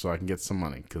play so I can get some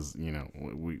money because,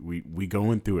 we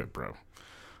going through it, bro.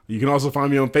 You can also find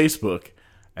me on Facebook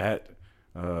at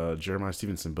Jeremiah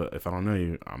Stevenson, but if I don't know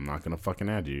you, I'm not gonna fucking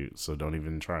add you, so don't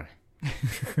even try.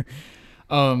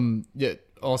 Also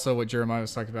what Jeremiah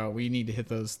was talking about, we need to hit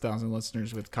those 1,000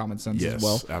 listeners with common sense as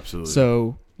well. Absolutely.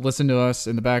 So listen to us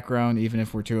in the background, even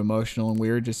if we're too emotional and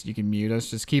weird, you can mute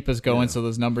us, just keep us going so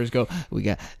those numbers go. We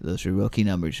got those are rookie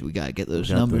numbers, we gotta get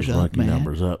those numbers up, man.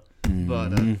 Numbers up. But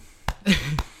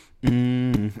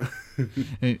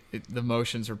the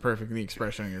motions are perfect, the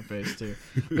expression on your face too.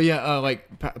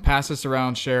 But pass us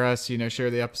around, share us,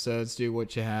 share the episodes, do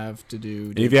what you have to do.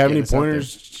 And if you have any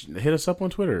pointers, hit us up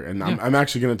on Twitter. And I'm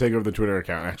actually going to take over the Twitter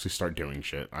account and actually start doing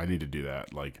shit. I need to do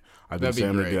that. Like, I've been saying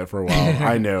I'm going to do that for a while.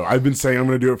 I know. I've been saying I'm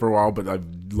going to do it for a while, but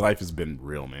life has been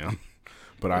real, man.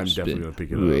 But I'm definitely going to pick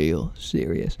it up. Real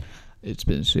serious. It's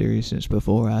been serious since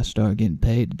before I started getting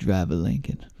paid to drive a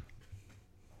Lincoln.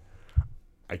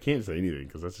 I can't say anything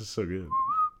because that's just so good.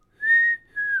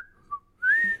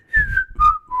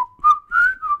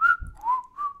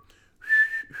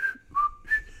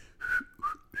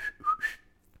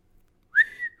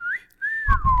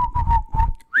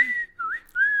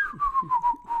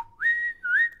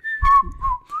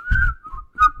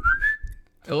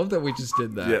 I love that we just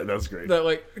did that. Yeah, that's great.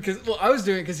 I was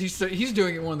doing it because he's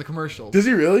doing it in one of the commercials. Does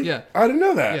he really? Yeah. I didn't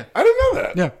know that. Yeah. I didn't know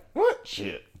that. Yeah. What?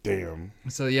 Shit. Damn.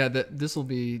 So yeah, this will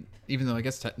be even though I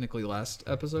guess technically last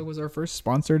episode was our first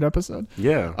sponsored episode.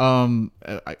 Yeah.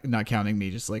 Not counting me,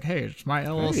 just like, hey, it's my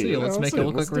LLC. Hey, let's make it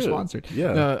look like we're sponsored.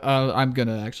 Yeah. I'm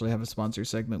gonna actually have a sponsor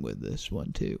segment with this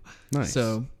one too. Nice.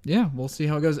 So yeah, we'll see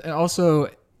how it goes. And also,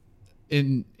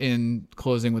 in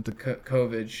closing with the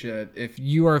COVID shit, if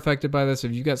you are affected by this,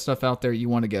 if you got stuff out there you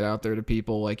want to get out there to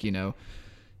people, like, you know,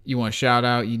 you want to shout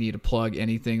out, you need to plug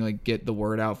anything, like get the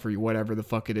word out for you, whatever the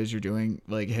fuck it is you're doing,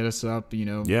 like hit us up, you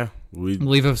know. Yeah.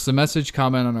 Leave us a message,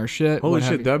 comment on our shit. Holy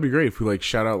shit, that'd be great if we like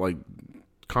shout out like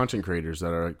content creators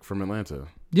that are like, from Atlanta.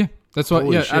 Yeah, that's what.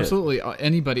 Holy yeah, shit. Absolutely.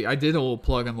 Anybody. I did a little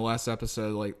plug on the last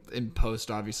episode, like in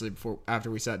post, obviously after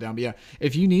we sat down. But yeah,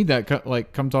 if you need that,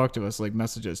 like come talk to us, like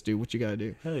message us, do what you gotta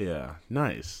do. Hell yeah,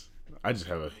 nice. I just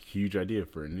have a huge idea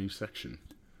for a new section.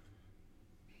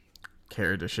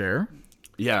 Care to share?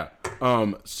 Yeah.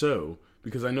 So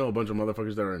because I know a bunch of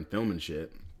motherfuckers that are in film and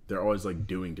shit, they're always like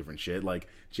doing different shit. Like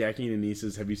Jackie and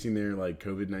Anissa's. Have you seen their like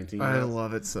COVID-19? I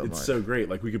love it so much. It's so great.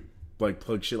 Like we could like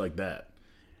plug shit like that.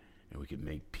 And we could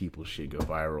make people shit go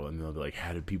viral, and they'll be like,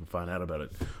 "How did people find out about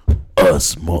it?"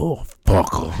 Us,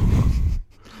 motherfucker.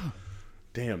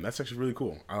 Damn, that's actually really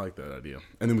cool. I like that idea.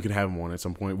 And then we can have him on at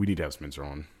some point. We need to have Spencer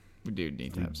on. We do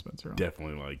need to have Spencer on.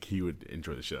 Definitely, like he would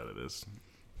enjoy the shit out of this.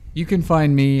 You can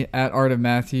find me at Art of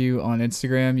Matthew on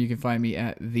Instagram. You can find me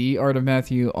at The Art of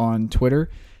Matthew on Twitter.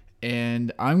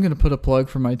 And I'm gonna put a plug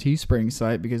for my Teespring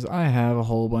site because I have a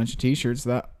whole bunch of T-shirts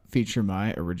that feature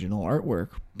my original artwork,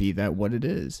 be that what it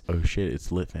is. Oh shit,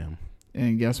 it's lit, fam.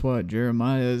 And guess what?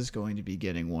 Jeremiah is going to be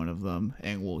getting one of them,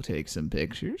 and we'll take some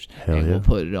pictures. Hell and yeah. we'll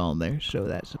put it on there, so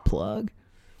that's a plug.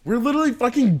 We're literally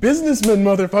fucking businessmen,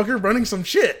 motherfucker, running some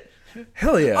shit.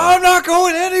 Hell yeah. I'm not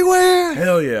going anywhere!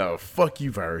 Hell yeah. Fuck you,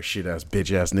 virus shit ass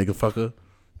bitch ass nigga fucker.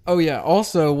 Oh yeah,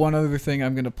 also one other thing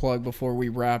I'm going to plug before we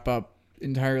wrap up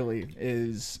entirely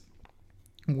is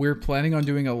we're planning on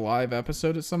doing a live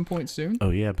episode at some point soon. Oh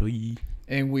yeah, boy.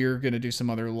 And we're going to do some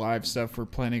other live stuff. We're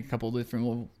planning a couple different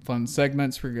little fun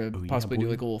segments. We're going to possibly do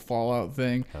like a little Fallout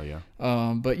thing. Hell yeah.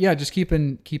 But yeah, just keep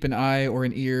an eye or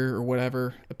an ear or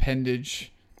whatever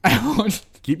appendage out.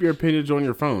 Keep your appendage on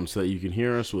your phone so that you can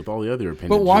hear us with all the other appendages.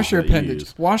 But wash your that you appendage.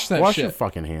 use. Wash that Wash shit. your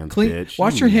fucking hands, Clean, bitch.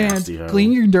 wash You your hands. nasty hoe.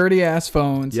 Clean your dirty ass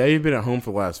phones. Yeah, you've been at home for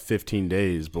the last 15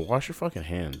 days, but wash your fucking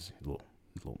hands. You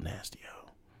little nasty hoe.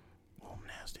 Little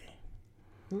nasty.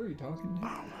 Who are you talking to?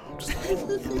 I don't know. I'm just like in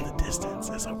the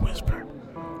distance as I whisper.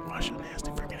 Wash your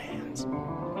nasty freaking hands.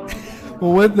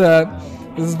 Well, with that,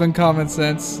 this has been Common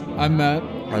Sense. I'm Matt.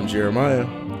 I'm Jeremiah.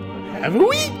 Have a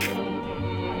week!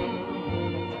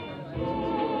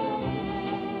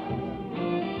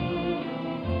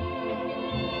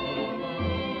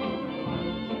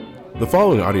 The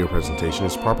following audio presentation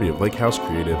is property of Lake House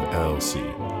Creative, LLC.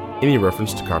 Any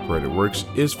reference to copyrighted works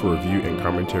is for review and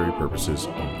commentary purposes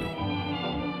only.